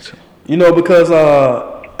 yeah. I got you. Because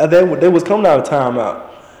they was coming out of timeout,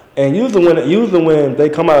 and usually when they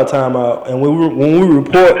come out of timeout, and when we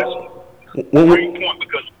report, That's a great point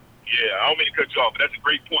because I don't mean to cut you off, but that's a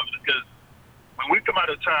great point because when we come out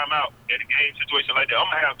of timeout in a game situation like that, I'm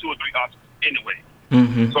gonna have 2 or 3 options anyway.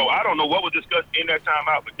 Mm-hmm. So I don't know what was discussed in that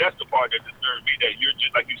timeout, but that's the part that disturbed me. That you're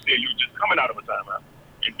just like you said, you're just coming out of a timeout,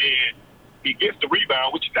 and then he gets the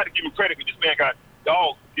rebound, which you got to give him credit because this man got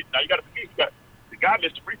dog. Now you got to forget the guy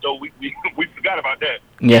missed the free throw. We forgot about that.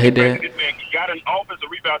 Yeah, he did. This man got an offensive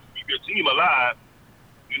rebound to keep your team alive.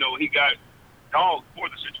 He got dog for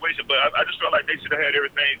the situation, but I just felt like they should have had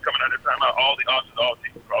everything coming out of the timeout, all the options, all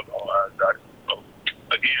teams across all eyes. So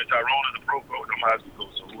again, Tyrone is a pro coach. I'm a high school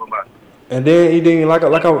coach, so who am I? and then like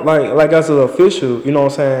as an official, you know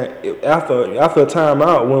what I'm saying? After a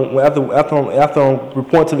timeout, after I'm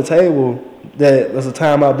reporting to the table that there's a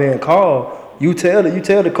timeout being called, you tell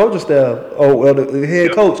the coaching staff, the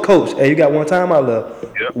head coach, hey, you got 1 timeout left.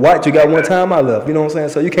 Yep. White, you got 1 timeout left. You know what I'm saying?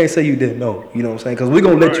 So you can't say you didn't know. You know what I'm saying? Because we're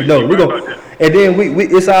gonna let you know. And then we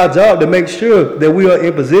it's our job to make sure that we are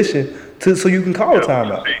in position so you can call a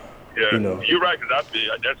timeout. Yeah, you're right because I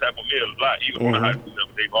feel that's happened to me a lot. Even on the high school level,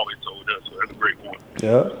 they've always told us. So that's a great point.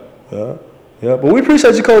 Yeah. But we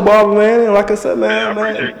appreciate you, Coach Barber, man. And like I said, man, I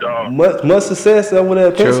appreciate y'all. much success over there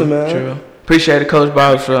at Pencil, man. True. Appreciate it, Coach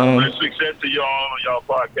Barber. Much success to y'all on y'all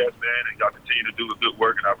podcast, man, and y'all continue to do the good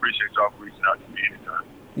work. And I appreciate y'all for reaching out to me anytime.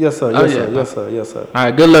 Yes, sir. Yes, sir. All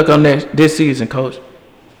right, good luck on this season, Coach.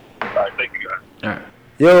 All right, thank you, guys. All right.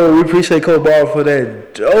 Yo, we appreciate Coach Barber for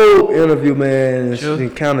that dope interview, man. Sure.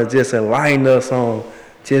 And kind of just enlightened us on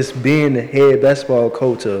just being the head basketball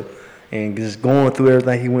coach and just going through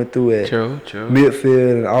everything he went through at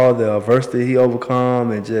midfield and all the adversity he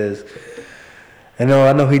overcome and just, I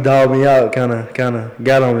know he dogged me out, kind of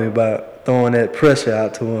got on me about throwing that pressure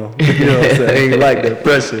out to him. You know what I'm saying? He ain't like that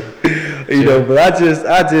pressure. You know, but I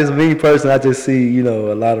just me personally, I just see, a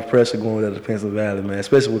lot of pressure going at the Pennsylvania, man,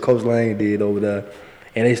 especially what Coach Lane did over there.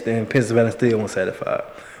 And Pennsylvania still won't satisfy.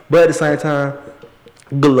 But at the same time,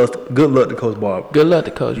 good luck to Coach Barber. Good luck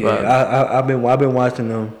to Coach Barber. I've been watching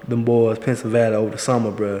them boys Pennsylvania over the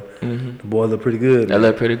summer, bro. Mm-hmm. The boys look pretty good. They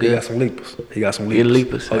look pretty good. He got some leapers. Oh, yeah, He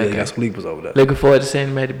got some leapers over there. Looking forward to seeing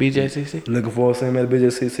him at the BJCC. Looking forward to seeing him at the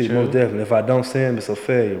BJCC, True. most definitely. If I don't see him, it's a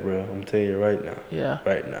failure, bro. I'm gonna tell you right now. Yeah.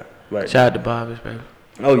 Right now. Shout out to Barbers, baby.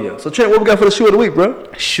 Oh yeah. So Trent, what we got for the shoe of the week,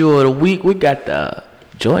 bro? Shoe of the week, we got the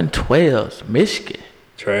Jordan 12s, Michigan.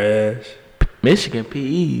 Trash. Michigan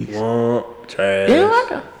PEs. Trash. You like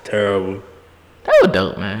them? Terrible. That was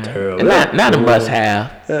dope, man. Terrible. And not a must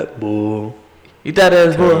have. That bull. You thought that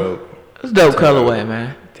was bull? Terrible. It's dope colorway,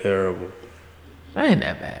 man. Terrible. That ain't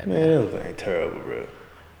that bad, man. Man, that ain't terrible, bro.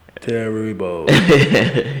 Terrible.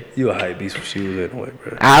 You a hype beast for shoes anyway,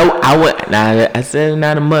 bro. I would. Nah, I said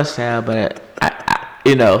not a must have, but I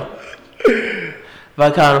if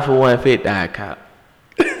I count it for 150, I count.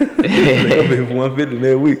 They gonna be 150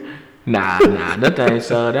 that week. Nah, that thing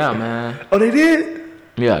sold out, man. Oh, they did?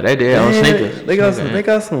 Yeah, they did on sneakers. They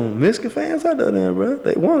got some Michigan fans out there, bro.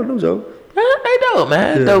 They wanted them jokes. They dope,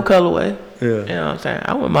 man. Yeah. Dope colorway. Yeah. You know what I'm saying?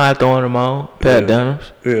 I wouldn't mind throwing them on. Pair of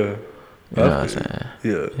denims. Yeah. You know what I'm saying?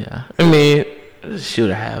 Yeah. I mean, it's a shoe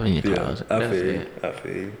to have in your Yeah. closet. I That's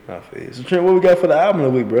feel it. you. So Trent, what we got for the album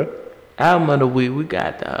of the week, bro? Album of the week, we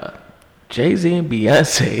got Jay-Z and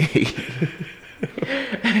Beyonce.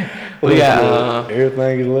 We got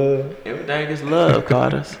Everything is Love. Everything is Love,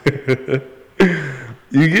 Carters.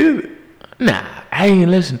 You get it? Nah, I ain't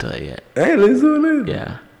listened to it yet. I ain't listening to it.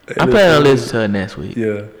 Yeah. I plan on listening to it next week.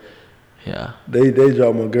 Yeah. They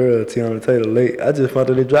dropped my girl Tiana Taylor late. I just found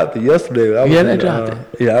out they dropped it yesterday. They dropped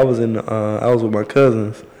it. Yeah, I was with my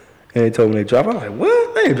cousins, and they told me they dropped. I was like,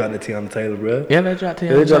 what? They ain't dropped the Tiana Taylor, bro. Yeah, they dropped Tiana.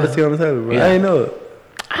 Yeah, they dropped the Tiana Taylor, bro. Yeah. I ain't know it.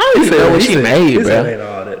 I don't even know what she made, bro. Ain't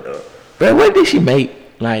all that though. Bro, what did she make?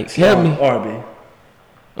 Like, help me. R&B.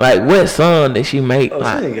 Like, what song did she make? Oh,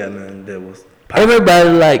 like, she ain't got nothing that was. Everybody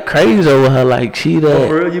like crazy over her. Like, she Oh,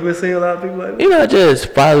 for real? You been seeing a lot of people like that?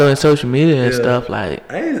 Just following social media and stuff. Like,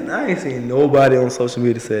 I ain't seen nobody on social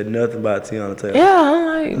media said nothing about Tiana Taylor. yeah, I'm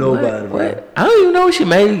like, Nobody, what? I don't even know what she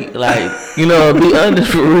made. Like, be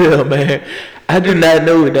honest for real, man. I do not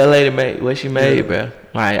know what that lady made. What she made, bro.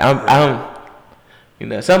 Like, I'm You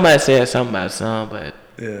know, somebody said something about some, but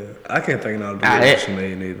Yeah, I can't think of all the videos she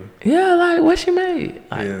made neither. yeah, like what she made.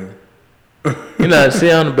 Like, Yeah. you know,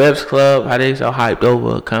 see on the Bebs Club how they so hyped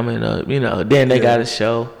over coming up. You know, then they got a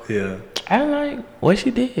show. Yeah. I like what she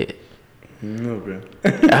did. No, bro. I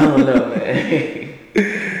don't know, man.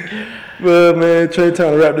 Well, man, Trey,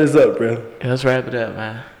 time to wrap this up, bro. Let's wrap it up,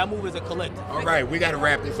 man. I move as a collective. All right, we got to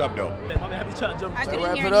wrap this up, though. I couldn't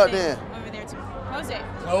wrap hear it up anything then. over there too. Jose.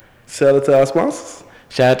 Shout out to our sponsors.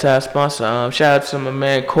 Shout out to our sponsor. Shout out to my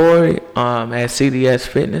man Corey at CDS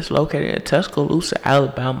Fitness, located in Tuscaloosa,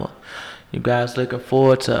 Alabama. You guys looking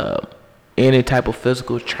forward to any type of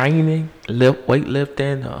physical training,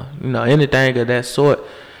 weightlifting, or anything of that sort?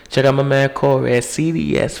 Check out my man Corey at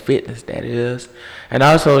CDS Fitness, that is. And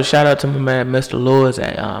also shout out to my man Mr. Lewis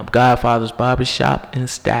at Godfather's Barbers Shop and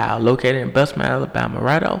Style, located in Bessemer, Alabama,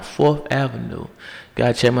 right off 4th Avenue.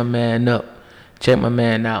 Gotta check my man up. Check my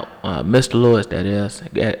man out, Mr. Lewis, that is,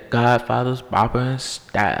 at Godfather's Barber and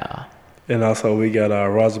Style. And also, we got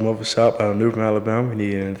our Roger Mobile Shop out of Newton, Alabama. If you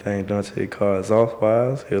need anything done to your car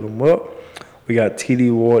exhaust-wise, hit them up. We got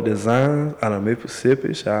TD Ward Designs out of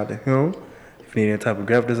Mississippi. Shout out to him. If you need any type of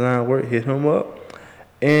graphic design work, hit him up.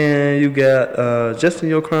 And you got Just in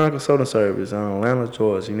Your Crown Consulting Service out of Atlanta,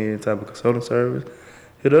 Georgia. You need any type of consulting service,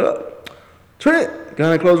 hit it up. Trent,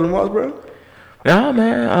 got any closing remarks, bro? Nah,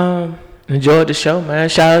 man. Enjoyed the show, man.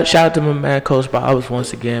 Shout out to my man Coach Barbers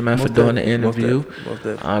once again, man, for doing the interview.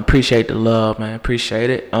 I appreciate the love, man. Appreciate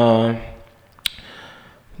it. God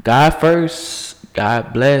first.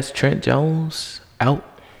 God bless. Trent Jones out.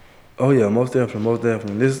 Oh yeah, most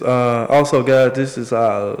definitely. This also, guys, this is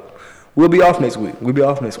we'll be off next week.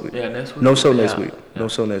 Yeah, next week. No show next week. No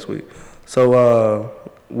show next week. So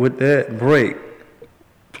with that break,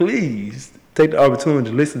 please take the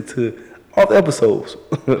opportunity to listen to all the episodes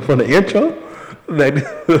from the intro back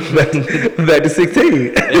to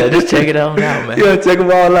 16. Yeah, just check it out now, man. Yeah, check them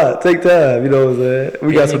all out. Take time, you know what I'm saying?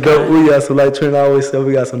 We got some dope. We got some, like Trent always said,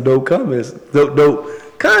 we got some dope comments, dope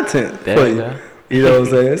content for you. You know what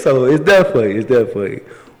I'm saying? So it's definitely.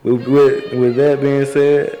 With that being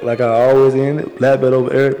said, like I always end it, black belt over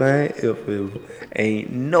everything. If it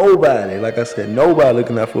ain't nobody, like I said, nobody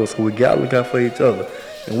looking out for us, so we gotta look out for each other.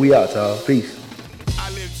 And we out, y'all. Peace.